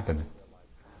doesn't happen.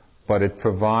 But it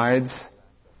provides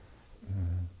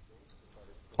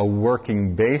a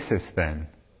working basis then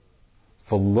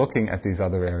for looking at these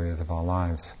other areas of our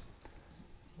lives.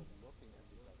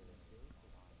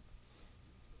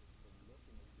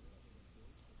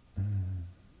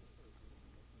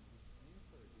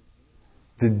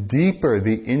 The deeper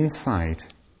the insight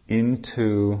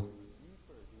into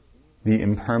the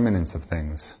impermanence of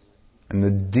things, and the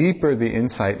deeper the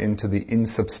insight into the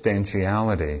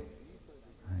insubstantiality,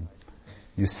 right,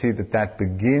 you see that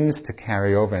begins to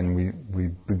carry over, and we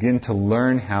begin to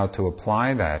learn how to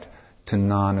apply that to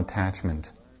non-attachment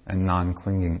and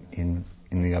non-clinging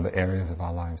in the other areas of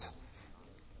our lives.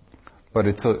 But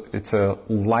it's a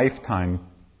lifetime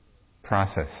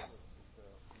process.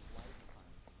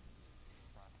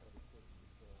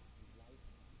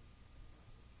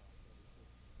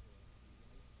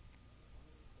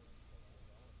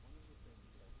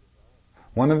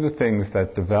 One of the things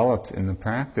that develops in the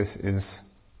practice is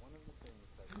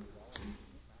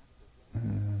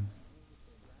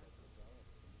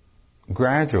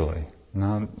gradually,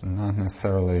 not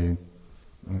necessarily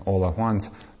all at once,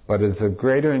 but as a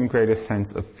greater and greater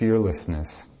sense of fearlessness.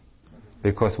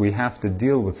 Because we have to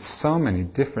deal with so many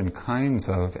different kinds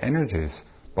of energies,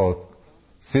 both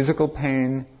physical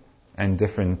pain and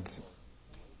different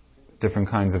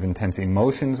kinds of intense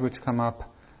emotions which come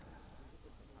up.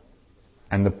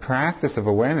 And the practice of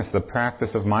awareness, the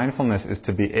practice of mindfulness, is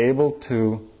to be able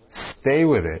to stay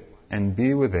with it and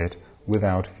be with it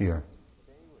without fear.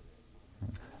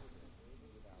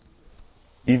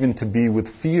 Even to be with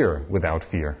fear without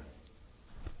fear.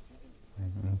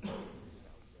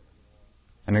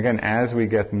 And again, as we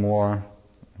get more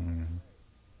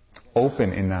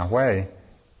open in that way,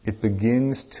 it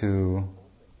begins to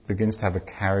have a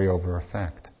carryover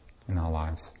effect in our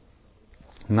lives.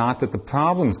 Not that the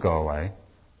problems go away,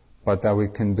 but that we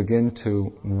can begin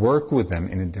to work with them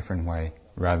in a different way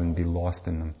rather than be lost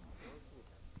in them.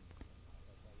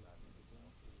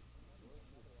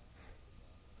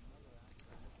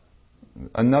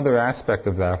 Another aspect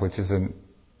of that, which is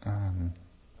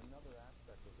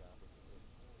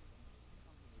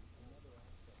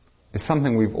is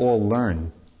something we've all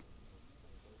learned,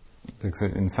 because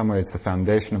in some way it's the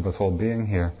foundation of us all being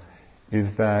here,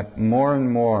 is that more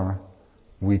and more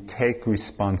we take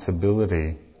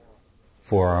responsibility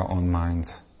for our own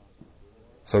minds.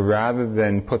 So rather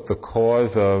than put the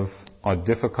cause of our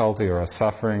difficulty or our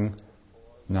suffering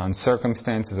on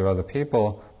circumstances or other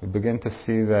people, we begin to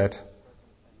see that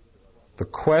the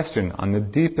question on the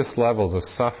deepest levels of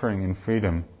suffering and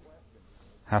freedom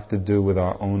have to do with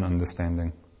our own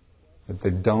understanding. That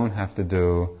they don't have to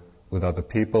do with other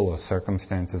people or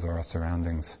circumstances or our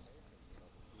surroundings.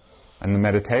 And the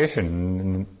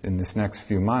meditation in this next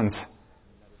few months,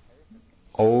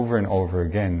 over and over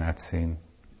again, that's seen.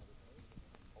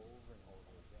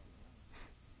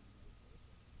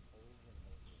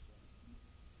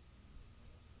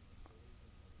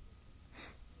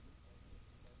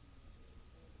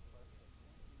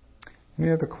 Any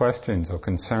other questions or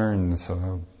concerns?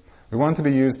 We wanted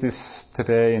to use this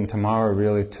today and tomorrow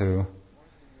really to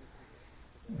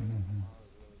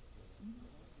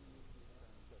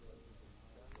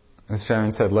as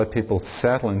Sharon said, let people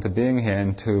settle into being here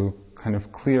and to kind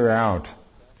of clear out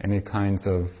any kinds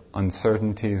of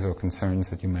uncertainties or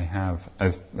concerns that you may have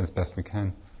as best we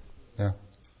can. Yeah?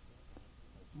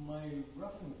 My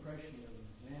rough impression of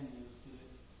Zen is that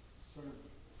it sort of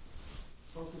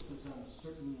focuses on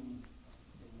certain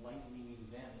enlightening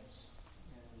events,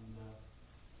 and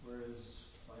whereas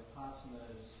Vipassana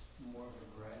is more of a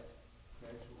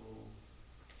gradual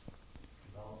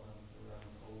development or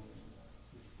unfolding.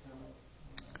 Would you comment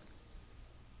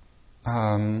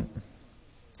on that?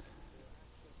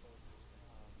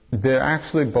 They're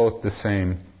actually both the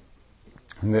same.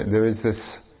 There is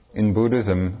this in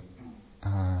Buddhism,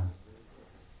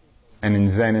 and in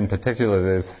Zen in particular,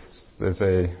 there's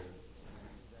a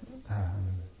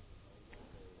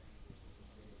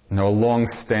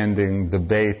long-standing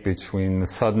debate between the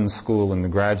sudden school and the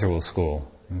gradual school.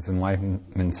 Is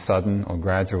enlightenment sudden or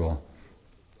gradual?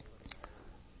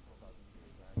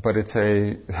 But it's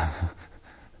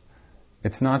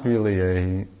not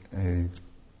really a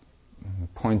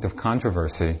point of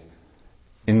controversy.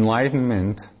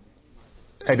 Enlightenment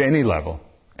at any level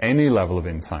of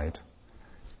insight,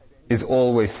 is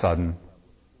always sudden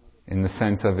in the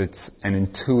sense of it's an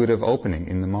intuitive opening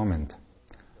in the moment.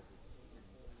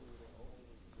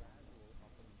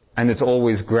 And it's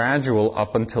always gradual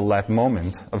up until that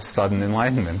moment of sudden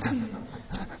enlightenment.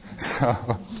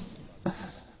 So,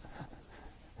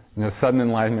 sudden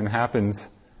enlightenment happens.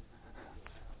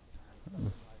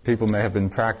 People may have been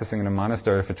practicing in a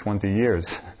monastery for 20 years,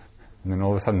 and then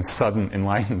all of a sudden, sudden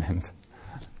enlightenment.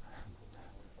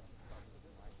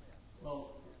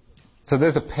 So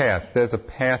there's a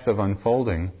path of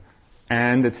unfolding,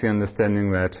 and it's the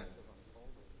understanding that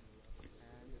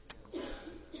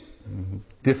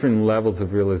different levels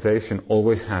of realization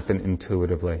always happen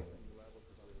intuitively.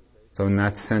 So in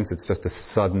that sense, it's just a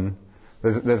sudden.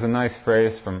 There's a nice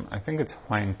phrase from, I think it's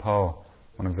Huang Po,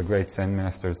 one of the great Zen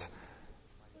masters.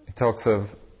 He talks of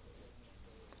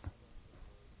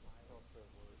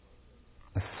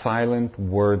a silent,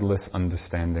 wordless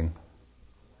understanding.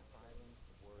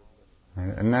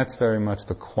 Right? And that's very much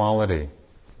the quality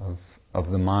of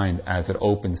the mind as it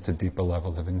opens to deeper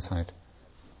levels of insight.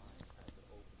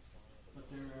 But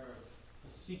there are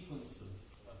a sequence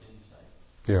of insights.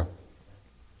 Yeah.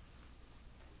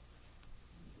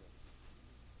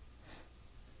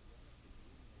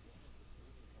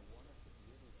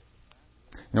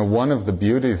 One of the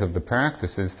beauties of the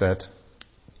practice is that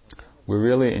we're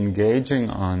really engaging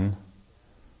on,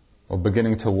 or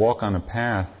beginning to walk on a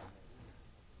path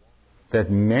that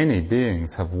many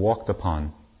beings have walked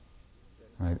upon,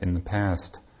 right, in the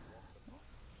past.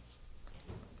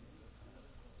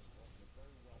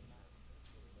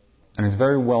 And it's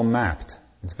very well mapped.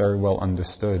 It's very well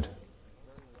understood.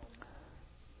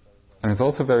 And it's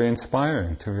also very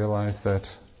inspiring to realize that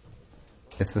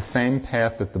it's the same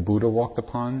path that the Buddha walked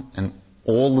upon and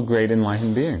all the great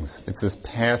enlightened beings. It's this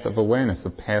path of awareness, the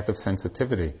path of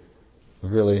sensitivity,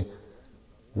 of really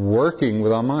working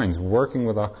with our minds, working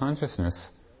with our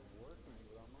consciousness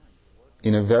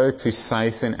in a very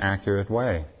precise and accurate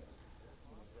way.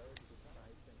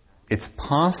 It's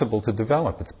possible to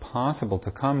develop. It's possible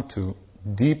to come to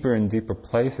deeper and deeper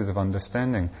places of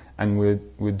understanding. And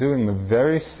we're doing the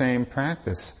very same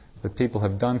practice that people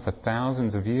have done for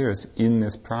thousands of years in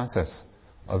this process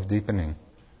of deepening.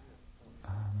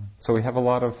 So we have a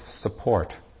lot of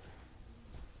support.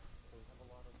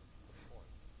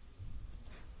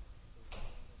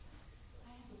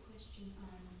 I have a question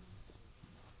on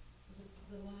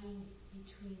the line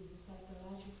between the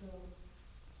psychological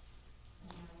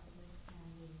analysis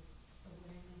and the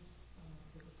awareness of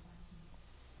the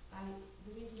vipassana.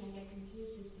 The reason I get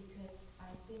confused is because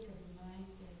I think of the mind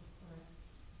as, or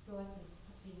thoughts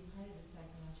as being part of the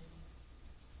psychological,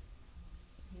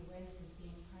 the awareness as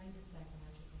being part of the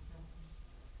psychological process,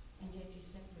 and yet you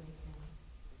separate them.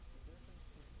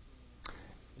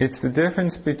 It's the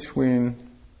difference between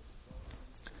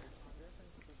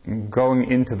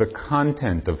going into the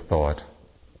content of thought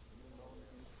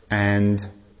and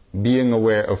being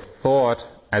aware of thought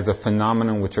as a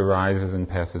phenomenon which arises and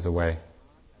passes away.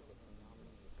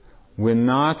 We're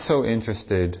not so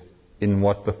interested in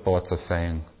what the thoughts are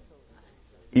saying,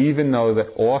 even though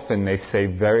that often they say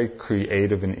very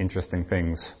creative and interesting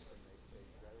things.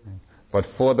 But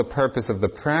for the purpose of the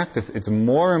practice, it's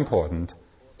more important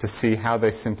to see how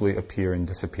they simply appear and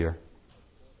disappear.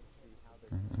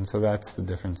 And so that's the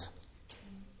difference.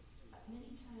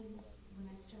 Many times when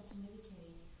I start to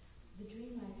meditate, the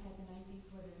dream I've had the night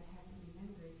before that I haven't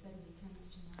remembered suddenly comes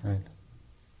to mind. Right.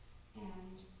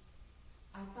 And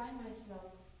I find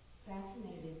myself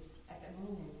fascinated at the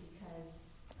moment because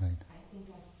Right. I think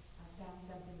I've found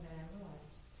something that I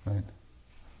lost. Right.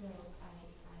 So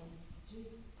I do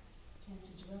tend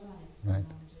to dwell on it for Right. a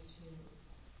moment or two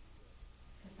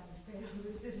because I'm afraid I'll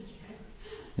lose it again.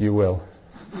 You will.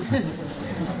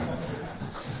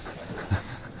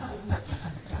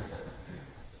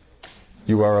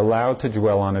 You are allowed to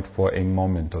dwell on it for a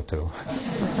moment or two.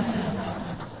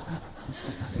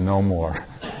 No more.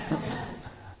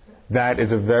 That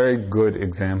is a very good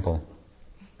example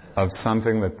of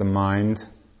something that the mind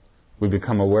we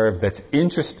become aware of that's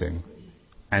interesting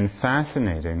and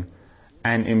fascinating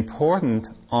and important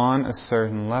on a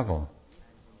certain level.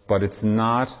 But it's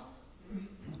not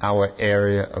our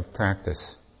area of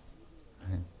practice.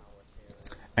 Right?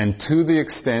 And to the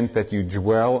extent that you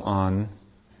dwell on,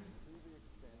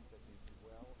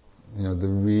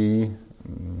 the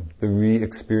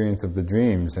re-experience of the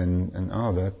dreams, and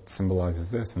oh, that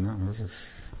symbolizes this and that,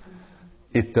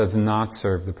 it does not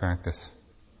serve the practice.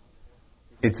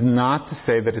 It's not to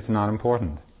say that it's not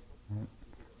important.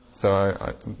 So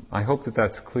I hope that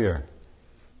that's clear.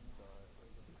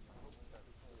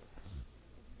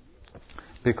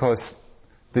 Because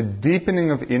the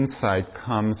deepening of insight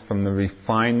comes from the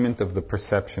refinement of the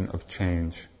perception of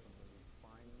change.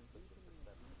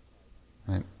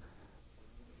 Right?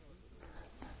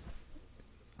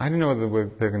 I don't know whether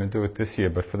they're going to do it this year,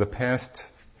 but for the past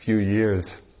few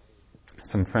years,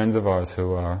 some friends of ours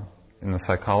who are in the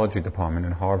psychology department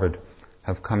at Harvard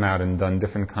have come out and done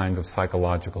different kinds of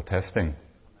psychological testing.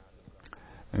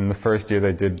 In the first year,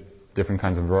 they did different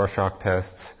kinds of Rorschach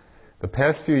tests. The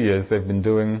past few years, they've been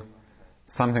doing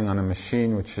something on a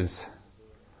machine which is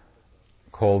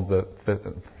called the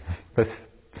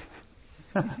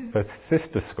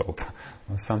cystoscope,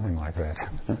 or something like that.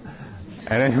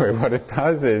 And anyway, what it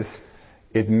does is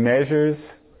it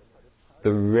measures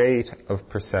the rate of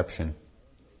perception,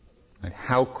 right?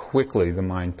 How quickly the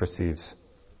mind perceives.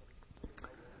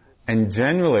 And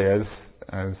generally, as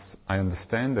I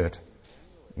understand it,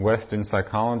 Western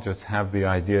psychologists have the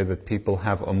idea that people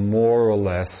have a more or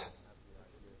less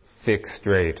fixed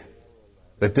rate.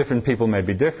 That different people may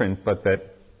be different, but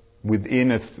that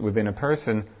within a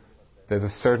person, there's a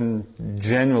certain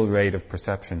general rate of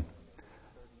perception.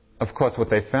 Of course, what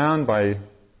they found by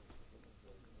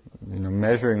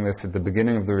measuring this at the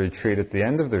beginning of the retreat, at the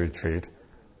end of the retreat,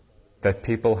 that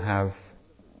people have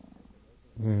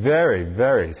very,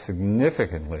 very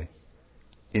significantly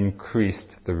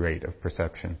increased the rate of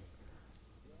perception.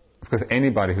 Of course,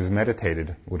 anybody who's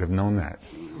meditated would have known that.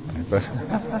 Right?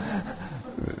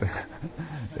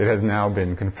 It has now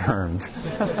been confirmed.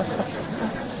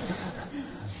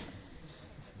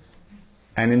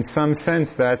 And in some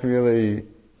sense, that really,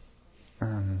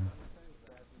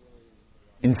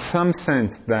 in some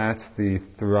sense, that's the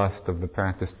thrust of the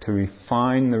practice, to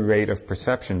refine the rate of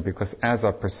perception, because as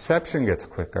our perception gets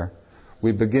quicker,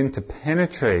 we begin to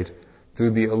penetrate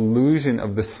through the illusion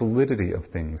of the solidity of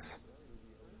things.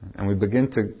 And we begin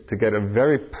to get a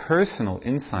very personal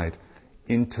insight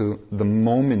into the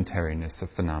momentariness of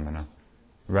phenomena,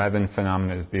 rather than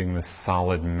phenomena as being the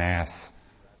solid mass,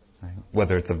 right?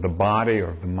 Whether it's of the body or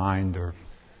of the mind.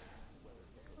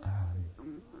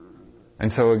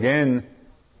 And so again,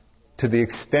 to the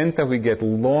extent that we get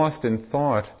lost in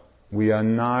thought, we are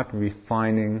not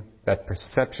refining that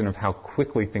perception of how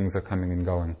quickly things are coming and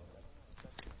going.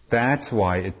 That's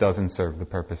why it doesn't serve the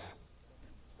purpose.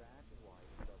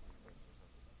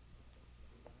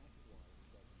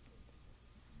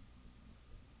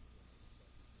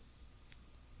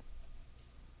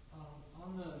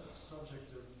 On the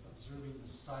subject of observing the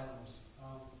silence,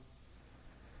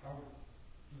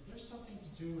 is there something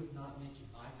to do with not making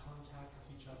eye contact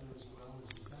with each other as well?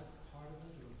 Is that part of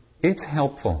it? Or? It's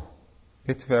helpful.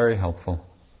 It's very helpful.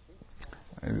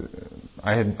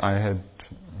 I had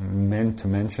meant to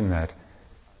mention that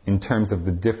in terms of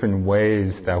the different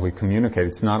ways that we communicate.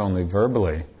 It's not only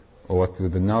verbally or through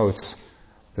the notes.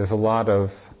 There's a lot of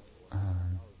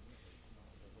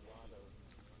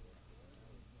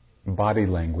body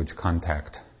language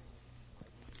contact.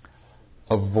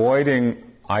 Avoiding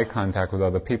eye contact with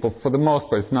other people, for the most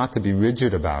part, it's not to be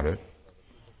rigid about it,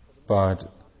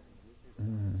 but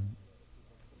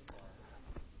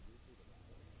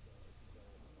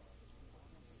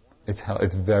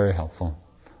it's very helpful.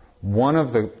 One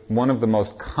of the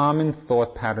most common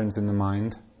thought patterns in the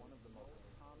mind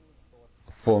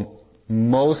for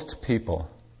most people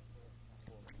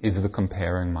is the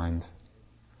comparing mind.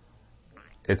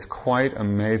 It's quite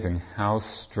amazing how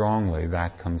strongly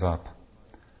that comes up.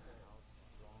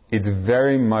 It's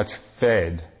very much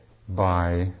fed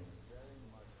by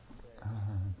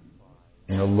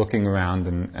looking around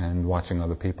and watching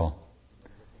other people.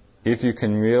 If you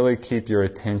can really keep your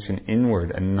attention inward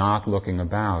and not looking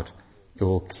about, it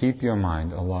will keep your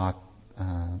mind a lot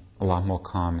more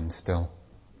calm and still.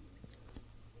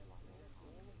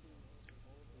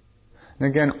 And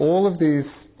again, all of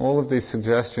these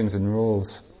suggestions and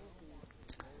rules,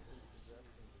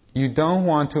 you don't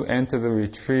want to enter the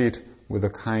retreat with a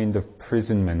kind of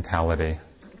prison mentality,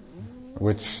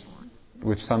 which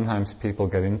sometimes people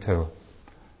get into.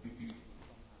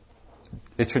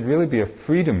 It should really be a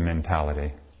freedom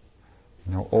mentality.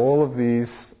 All of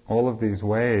these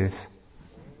ways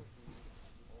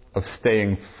of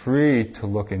staying free to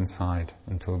look inside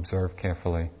and to observe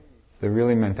carefully, they're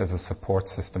really meant as a support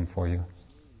system for you.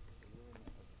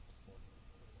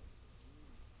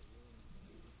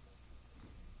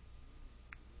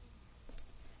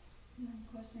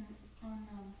 Question on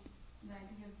the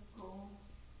idea of goals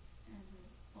as the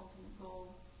ultimate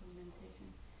goal of meditation.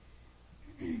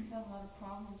 I have a lot of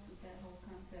problems with that whole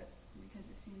concept because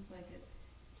it seems like it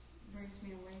brings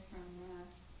me away from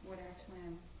what actually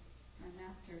I'm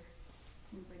after. It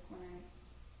seems like when I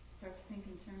start to think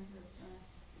in terms of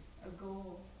a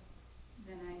goal,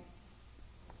 then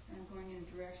I'm going in a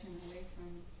direction away from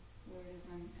where it is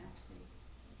I'm actually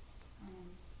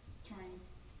trying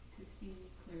to see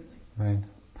clearly. Right.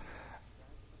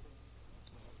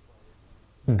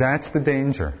 That's the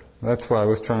danger. That's why I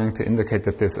was trying to indicate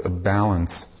that there's a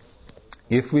balance.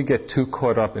 If we get too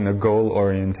caught up in a goal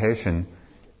orientation,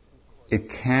 it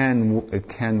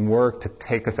can work to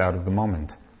take us out of the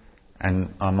moment.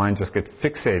 And our mind just gets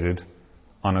fixated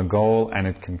on a goal, and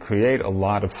it can create a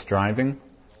lot of striving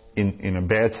in a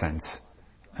bad sense,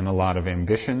 and a lot of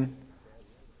ambition.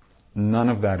 None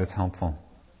of that is helpful.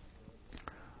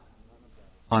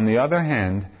 On the other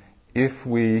hand, if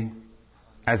we,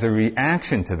 as a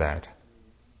reaction to that,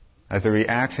 as a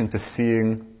reaction to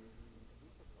seeing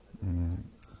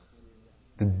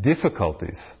the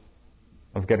difficulties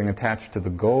of getting attached to the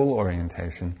goal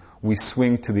orientation, we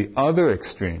swing to the other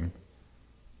extreme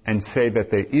and say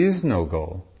that there is no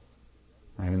goal,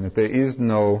 right, and that there is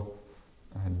no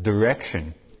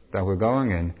direction that we're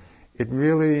going in, it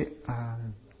really,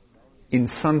 in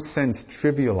some sense,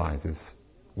 trivializes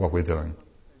what we're doing.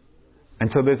 And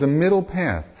so there's a middle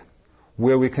path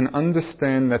where we can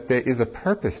understand that there is a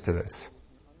purpose to this,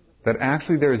 that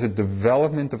actually there is a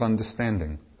development of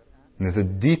understanding, and there's a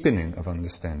deepening of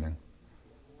understanding.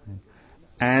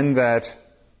 And that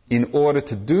in order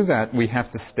to do that, we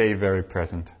have to stay very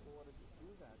present.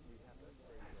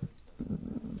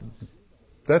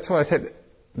 That's why I said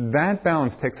that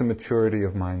balance takes a maturity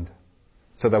of mind,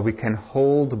 so that we can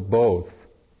hold both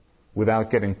without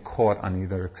getting caught on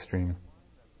either extreme.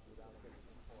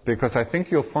 Because I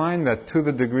think you'll find that to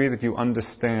the degree that you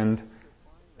understand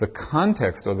the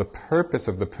context or the purpose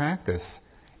of the practice,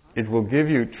 it will give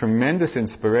you tremendous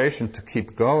inspiration to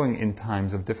keep going in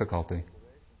times of difficulty.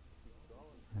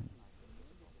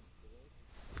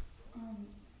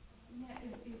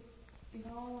 It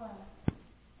all,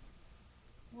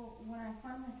 well, when I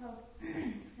find myself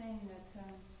saying that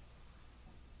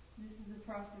this is a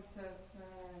process of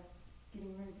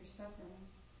getting rid of your suffering,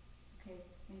 okay,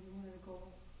 maybe one of the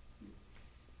goals,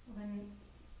 well then,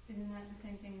 isn't that the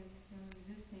same thing as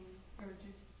resisting, or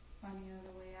just finding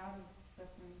another way out of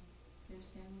suffering? Do you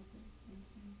understand what I'm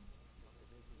saying?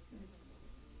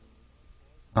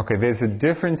 Okay, there's a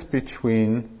difference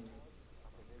between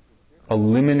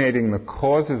eliminating the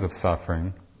causes of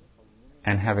suffering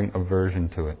and having aversion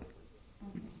to it.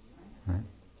 Right?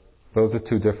 Those are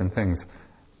two different things.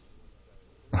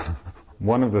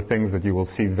 One of the things that you will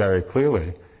see very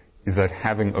clearly is that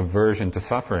having aversion to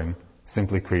suffering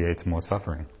simply creates more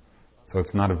suffering. So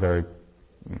it's not a very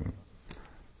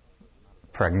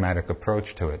pragmatic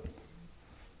approach to it.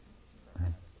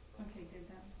 Right? Okay, good.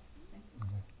 Thank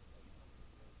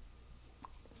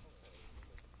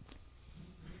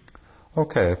you.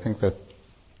 Okay, I think that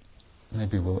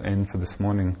maybe we'll end for this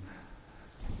morning.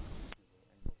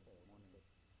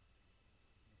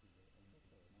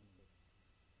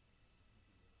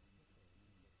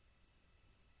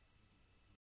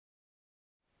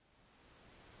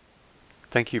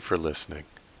 Thank you for listening.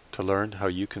 To learn how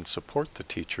you can support the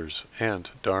teachers and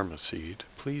Dharma Seed,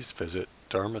 please visit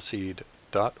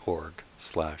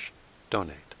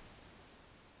dharmaseed.org/donate.